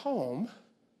returned home,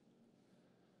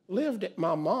 lived at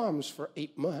my mom's for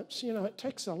 8 months. You know, it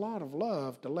takes a lot of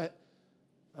love to let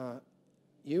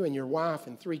you and your wife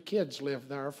and 3 kids live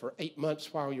there for 8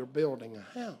 months while you're building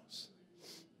a house.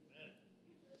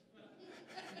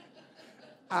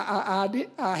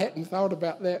 I hadn't thought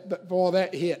about that, but boy,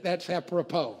 that hit. That's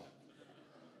apropos.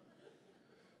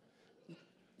 Do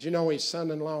you know his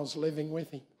son-in-law's living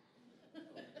with him?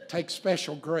 Takes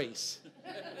special grace.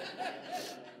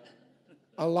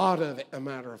 A lot of it, a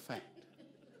matter of fact.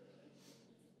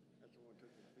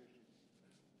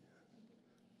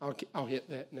 I'll hit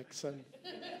that next Sunday.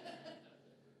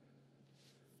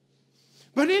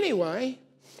 But anyway,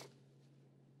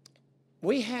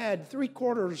 we had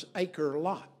 3/4 acre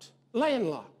land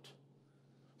lot.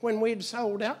 When we'd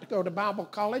sold out to go to Bible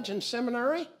college and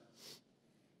seminary.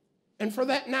 And for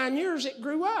that 9 years, it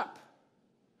grew up.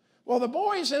 Well, the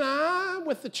boys and I,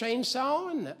 with the chainsaw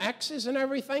and the axes and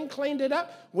everything, cleaned it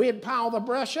up. We'd pile the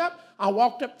brush up. I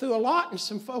walked up through a lot, and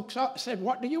some folks said,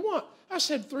 what do you want? I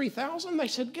said, $3,000. They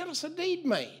said, get us a deed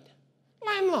made.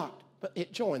 Landlocked. But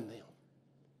it joined them.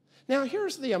 Now,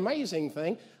 here's the amazing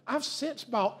thing. I've since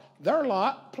bought their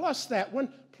lot, plus that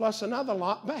one, plus another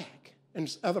lot back,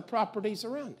 and other properties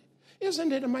around it.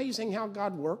 Isn't it amazing how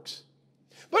God works?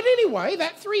 But anyway,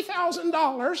 that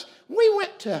 $3,000, we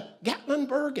went to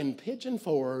Gatlinburg and Pigeon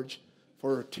Forge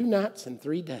for 2 nights and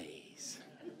 3 days.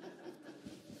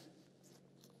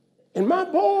 And my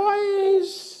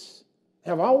boys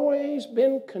have always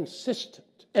been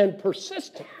consistent and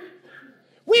persistent.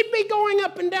 We'd be going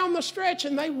up and down the stretch,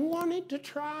 and they wanted to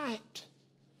try it.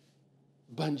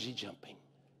 Bungee jumping.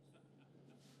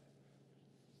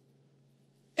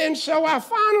 And so I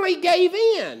finally gave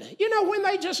in. You know, when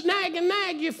they just nag and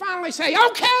nag, you finally say,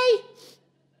 okay.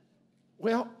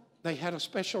 Well, they had a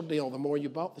special deal. The more you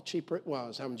bought, the cheaper it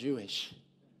was. I'm Jewish.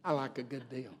 I like a good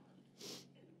deal.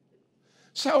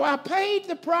 So I paid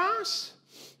the price.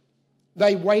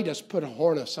 They weighed us, put a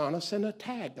harness on us, and a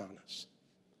tag on us.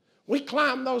 We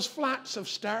climbed those flights of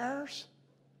stairs.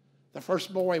 The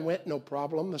first boy went, no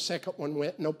problem. The second one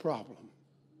went, no problem.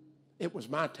 It was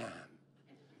my time.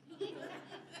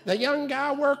 The young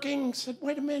guy working said,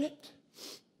 wait a minute.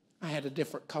 I had a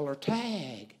different color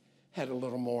tag, had a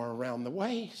little more around the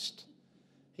waist.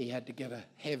 He had to get a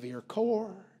heavier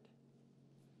cord.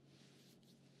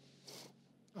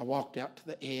 I walked out to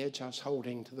the edge. I was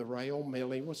holding to the rail.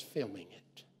 Millie was filming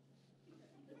it.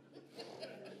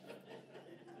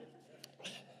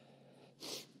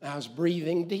 I was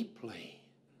breathing deeply.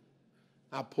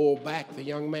 I pulled back. The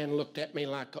young man looked at me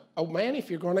like, oh man, if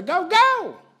you're going to go,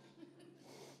 go.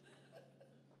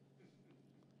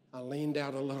 I leaned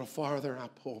out a little farther. I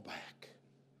pulled back.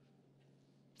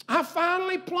 I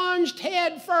finally plunged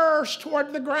head first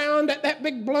toward the ground at that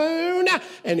big balloon,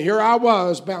 and here I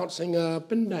was bouncing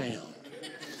up and down.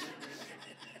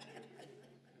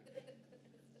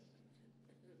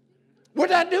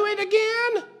 Would I do it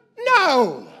again?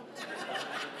 No.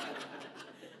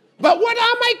 But would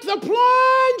I make the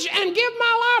plunge and give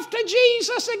my life to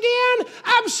Jesus again?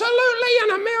 Absolutely,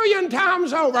 and 1,000,000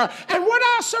 times over. And would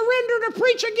I surrender to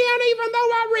preach again even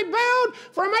though I rebelled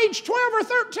from age 12 or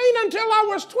 13 until I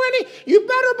was 20? You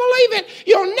better believe it.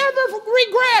 You'll never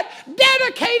regret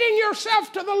dedicating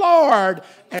yourself to the Lord.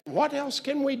 And what else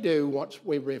can we do once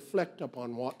we reflect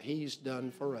upon what He's done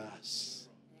for us?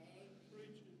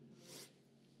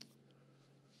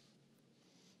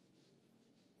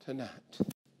 Tonight,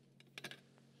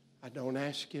 I don't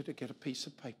ask you to get a piece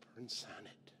of paper and sign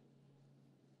it.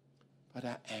 But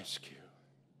I ask you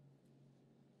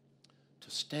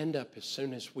to stand up as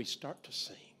soon as we start to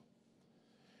sing.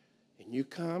 And you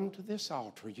come to this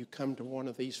altar, you come to one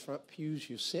of these front pews,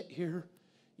 you sit here,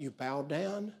 you bow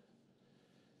down,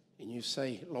 and you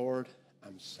say, Lord,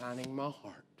 I'm signing my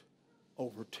heart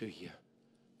over to you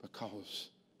because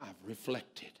I've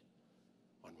reflected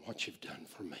on what you've done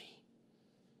for me.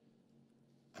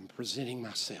 I'm presenting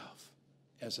myself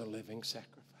as a living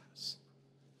sacrifice.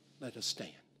 Let us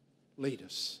stand. Lead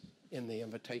us in the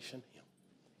invitation hymn.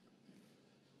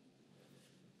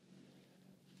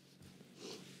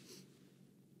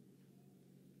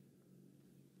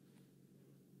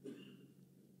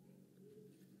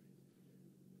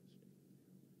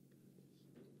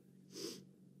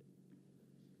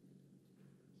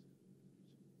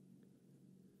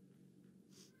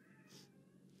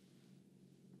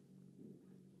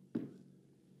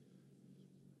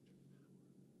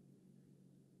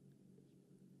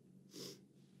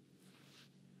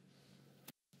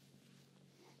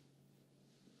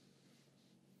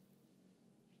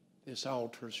 This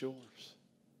altar's yours.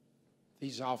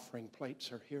 These offering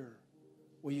plates are here.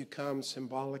 Will you come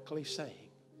symbolically saying,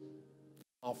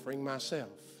 offering myself,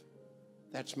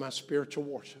 that's my spiritual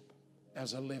worship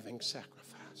as a living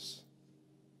sacrifice.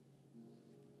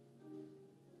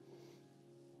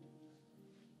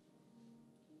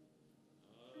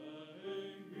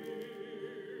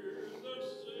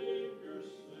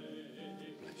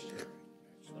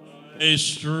 A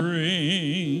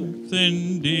strength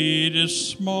indeed is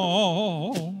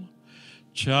small,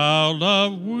 child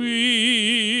of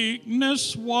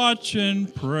weakness, watch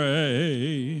and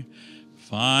pray.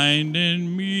 Find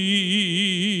in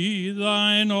me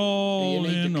thine all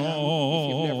in all. If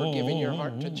you've never given your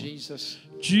heart to Jesus,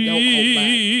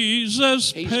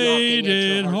 Jesus He's paid knocking at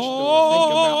it your heart's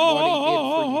door. Think about what He did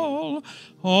for you.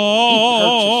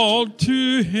 all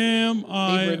to Him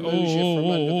I removes you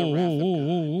from under the wrath of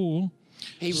owe.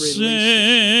 He releases you.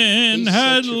 Sin He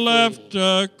had set you free. left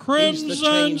a He's the chain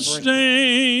crimson breaker.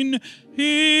 stain.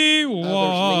 He Others need to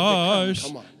washed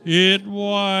come on. it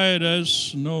white as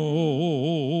snow.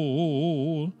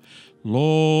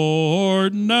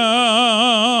 Lord,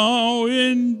 now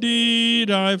indeed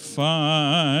I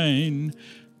find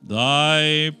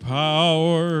thy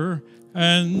power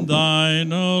and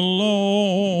thine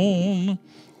alone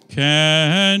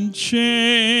can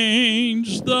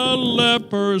change the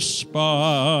leper's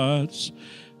spots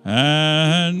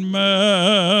and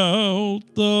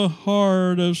melt the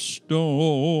heart of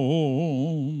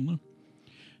stone.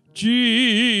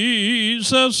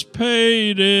 Jesus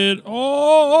paid it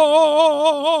all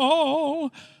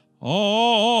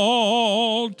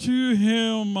to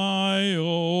Him I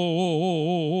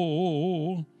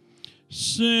owe.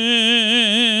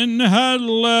 Sin had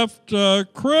left a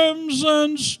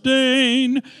crimson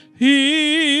stain,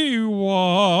 He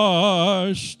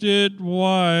washed it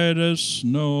white as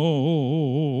snow.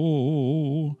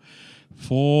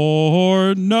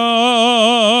 For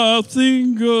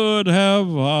nothing good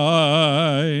have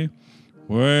I,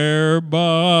 whereby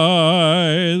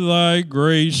thy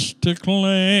grace to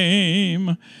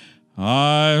claim.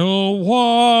 I'll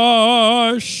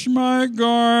wash my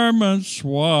garments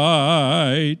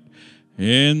white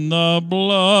in the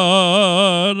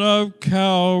blood of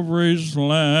Calvary's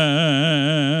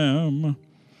Lamb.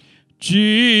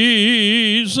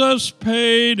 Jesus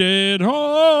paid it all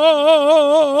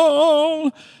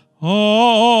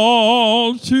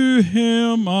to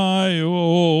Him I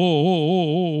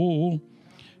owe.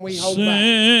 We hold back.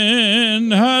 Sin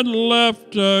had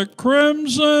left a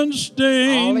crimson All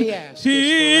stain. He asks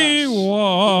He is for us.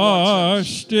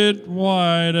 washed it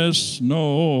white as snow.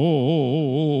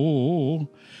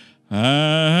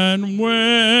 And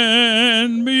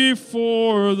when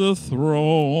before the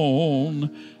throne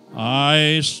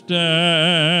I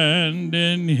stand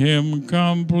in Him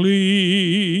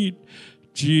complete,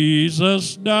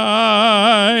 Jesus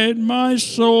died my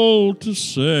soul to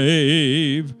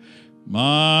save.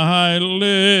 My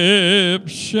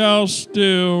lips shall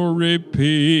still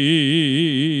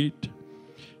repeat,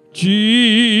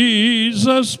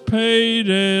 Jesus paid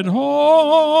it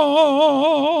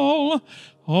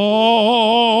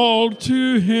all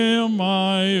to Him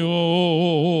I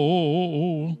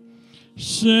owe.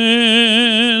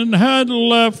 Sin had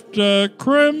left a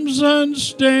crimson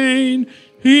stain,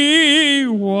 He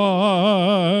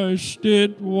washed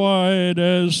it white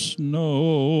as snow.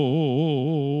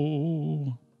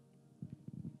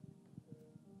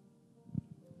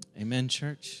 Amen,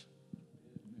 church.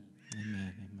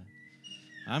 Amen. Amen.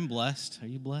 I'm blessed. Are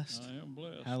you blessed? I am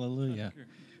blessed. Hallelujah.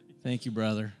 Thank you,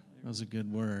 brother. That was a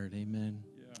good word. Amen.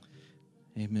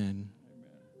 Yeah. Amen.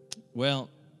 Well,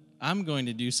 I'm going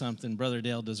to do something Brother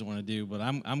Dale doesn't want to do, but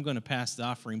I'm going to pass the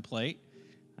offering plate.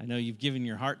 I know you've given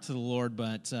your heart to the Lord,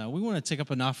 but we want to take up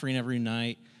an offering every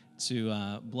night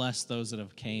to bless those that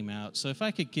have came out. So if I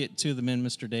could get two of the men,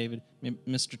 Mr. David,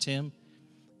 Mr. Tim,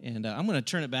 And I'm going to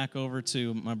turn it back over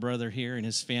to my brother here and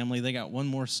his family. They got one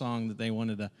more song that they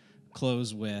wanted to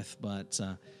close with, but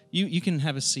you can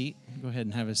have a seat. Go ahead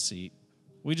and have a seat.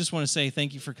 We just want to say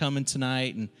thank you for coming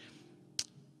tonight. And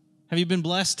have you been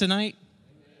blessed tonight?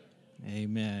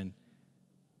 Amen.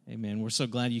 Amen. We're so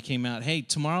glad you came out. Hey,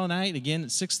 tomorrow night, again at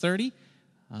 6:30,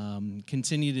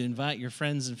 continue to invite your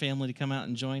friends and family to come out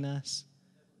and join us.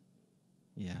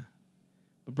 Yeah.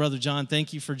 But Brother John,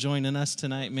 thank you for joining us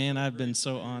tonight, man. I've been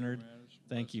so honored.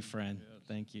 Thank you, friend.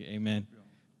 Thank you. Amen.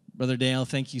 Brother Dale,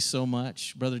 thank you so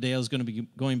much. Brother Dale is going to be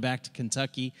going back to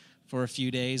Kentucky for a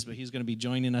few days, but he's going to be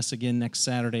joining us again next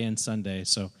Saturday and Sunday.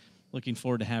 So looking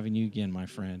forward to having you again, my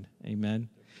friend. Amen.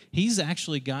 He's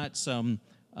actually got some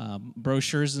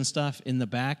brochures and stuff in the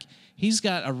back. He's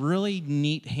got a really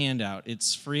neat handout.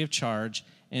 It's free of charge,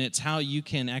 and it's how you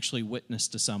can actually witness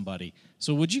to somebody.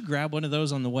 So would you grab one of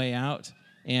those on the way out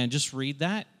and just read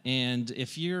that? And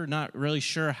if you're not really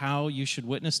sure how you should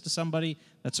witness to somebody,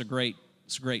 it's a great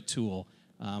tool,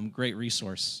 great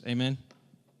resource. Amen?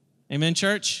 Amen,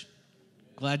 church?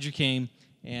 Glad you came,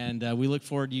 and we look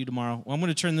forward to you tomorrow. Well, I'm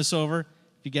going to turn this over.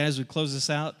 If you guys would close this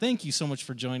out. Thank you so much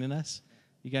for joining us.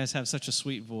 You guys have such a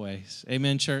sweet voice.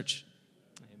 Amen, church?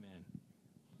 Amen.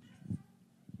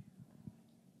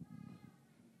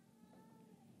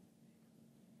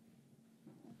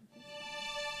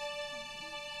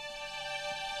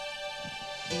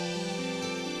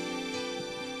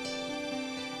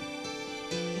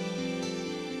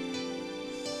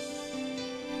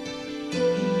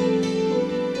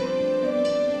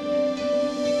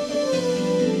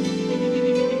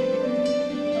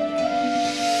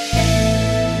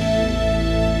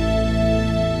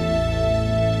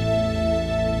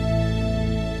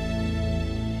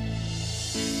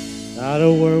 Not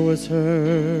a word was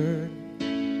heard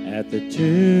at the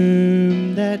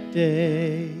tomb that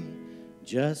day,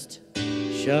 just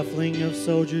shuffling of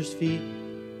soldiers' feet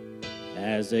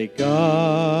as they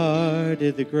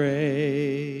guarded the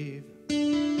grave.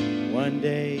 1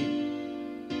 day,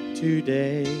 2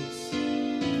 days,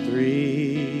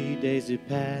 3 days had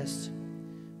passed.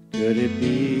 Could it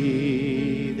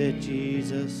be that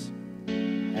Jesus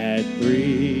had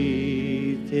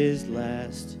breathed his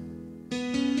last?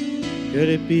 Could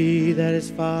it be that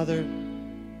his Father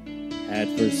had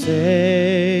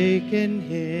forsaken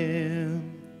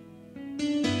him,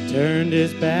 turned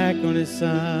his back on his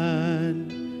Son,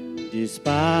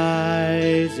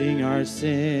 despising our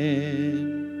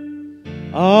sin?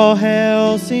 All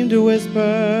hell seemed to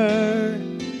whisper,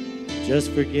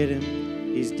 just forget him,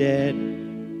 he's dead.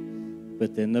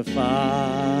 But then the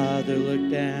Father looked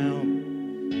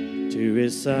down to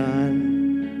his Son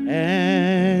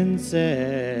and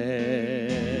said,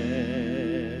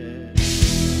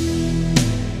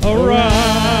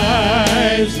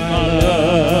 Arise, my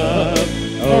love,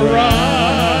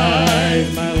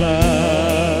 arise, my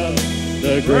love.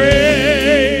 The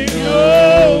grave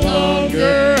no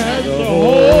longer has a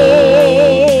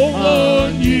hold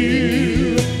on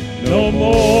you. No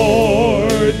more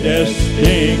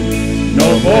testing,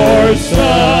 no more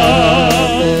suffering.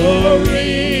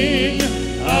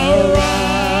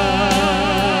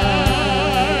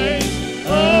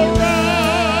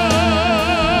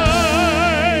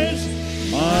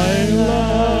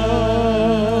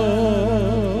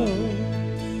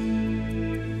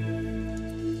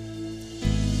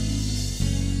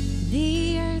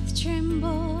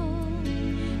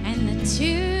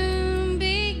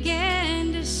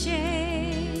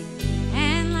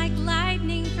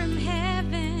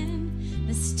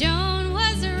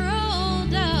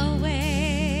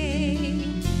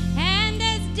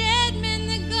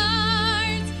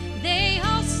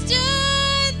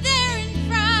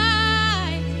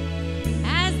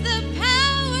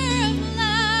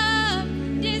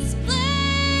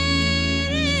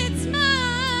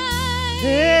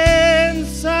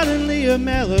 A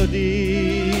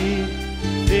melody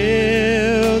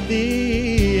filled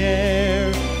the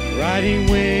air, riding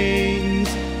wings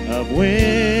of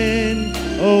wind.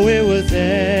 Oh, it was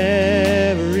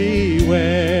everywhere.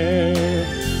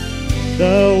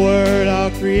 The word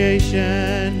all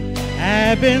creation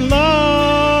had been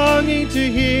longing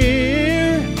to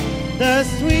hear, the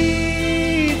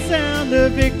sweet sound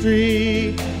of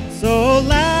victory, so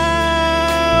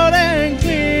loud and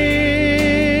clear.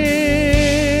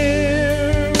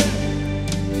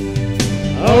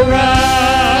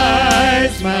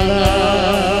 Arise, my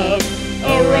love,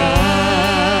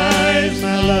 arise,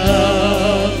 my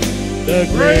love. The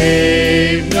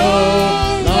grave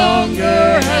no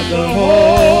longer has a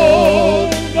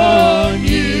hold on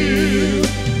you.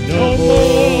 No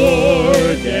more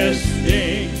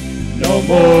testing, no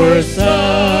more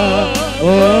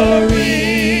suffering.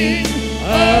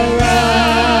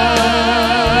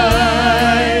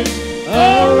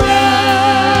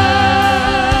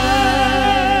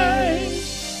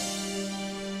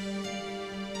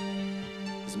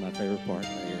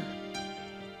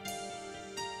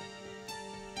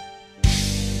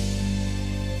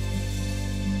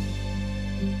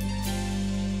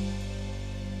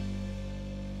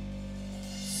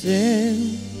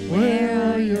 Sin,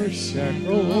 where are your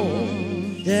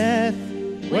shackles? death,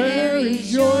 Where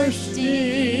is your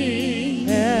sting?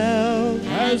 hell,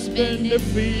 Has been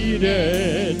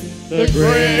defeated. The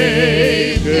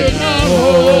grave could not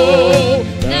hold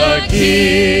the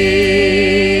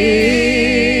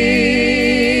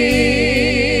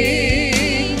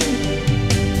King.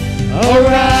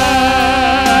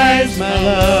 arise, my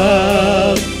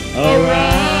love,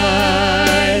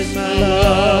 arise, my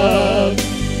love.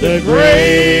 The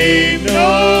grave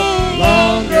no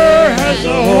longer has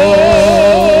a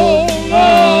hold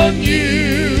on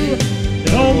you.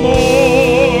 No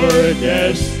more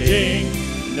testing,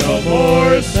 no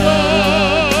more suffering.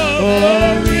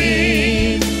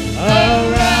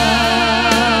 Arise,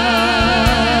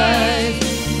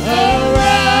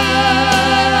 arise,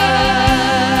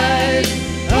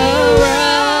 arise.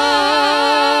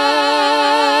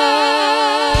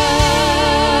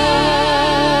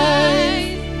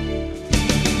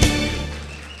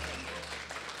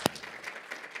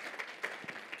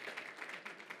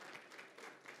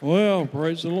 Well,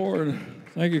 praise the Lord.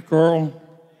 Thank you, Carl.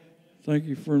 Thank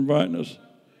you for inviting us.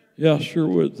 Yeah, sure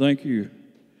would. Thank you.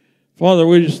 Father,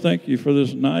 we just thank you for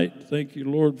this night. Thank you,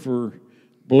 Lord, for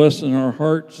blessing our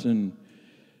hearts and,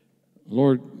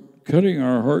 Lord, cutting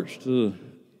our hearts to the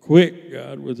quick,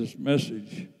 God, with this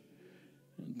message.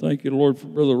 And thank you, Lord, for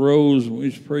Brother Rose. And we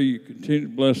just pray you continue to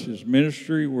bless his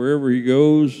ministry wherever he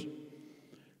goes.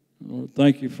 Lord,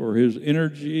 thank you for his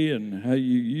energy and how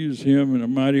you use him in a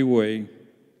mighty way.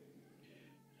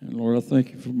 And Lord, I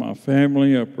thank you for my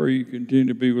family. I pray you continue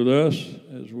to be with us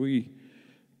as we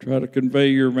try to convey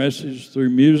your message through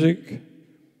music.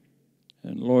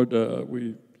 And Lord,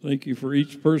 we thank you for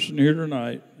each person here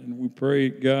tonight. And we pray,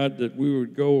 God, that we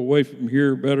would go away from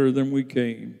here better than we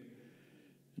came.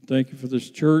 And thank you for this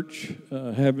church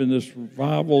having this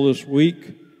revival this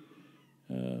week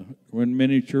when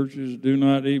many churches do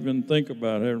not even think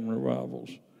about having revivals.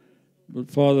 But,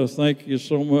 Father, thank you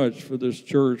so much for this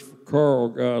church, for Carl,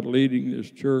 God, leading this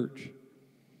church.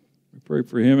 We pray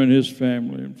for him and his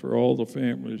family and for all the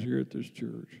families here at this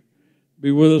church.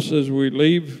 Be with us as we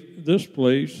leave this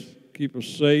place. Keep us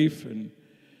safe. And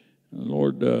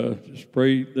Lord, just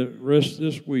pray that the rest of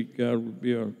this week, God, would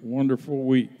be a wonderful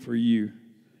week for you.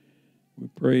 We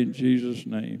pray in Jesus'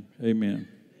 name. Amen.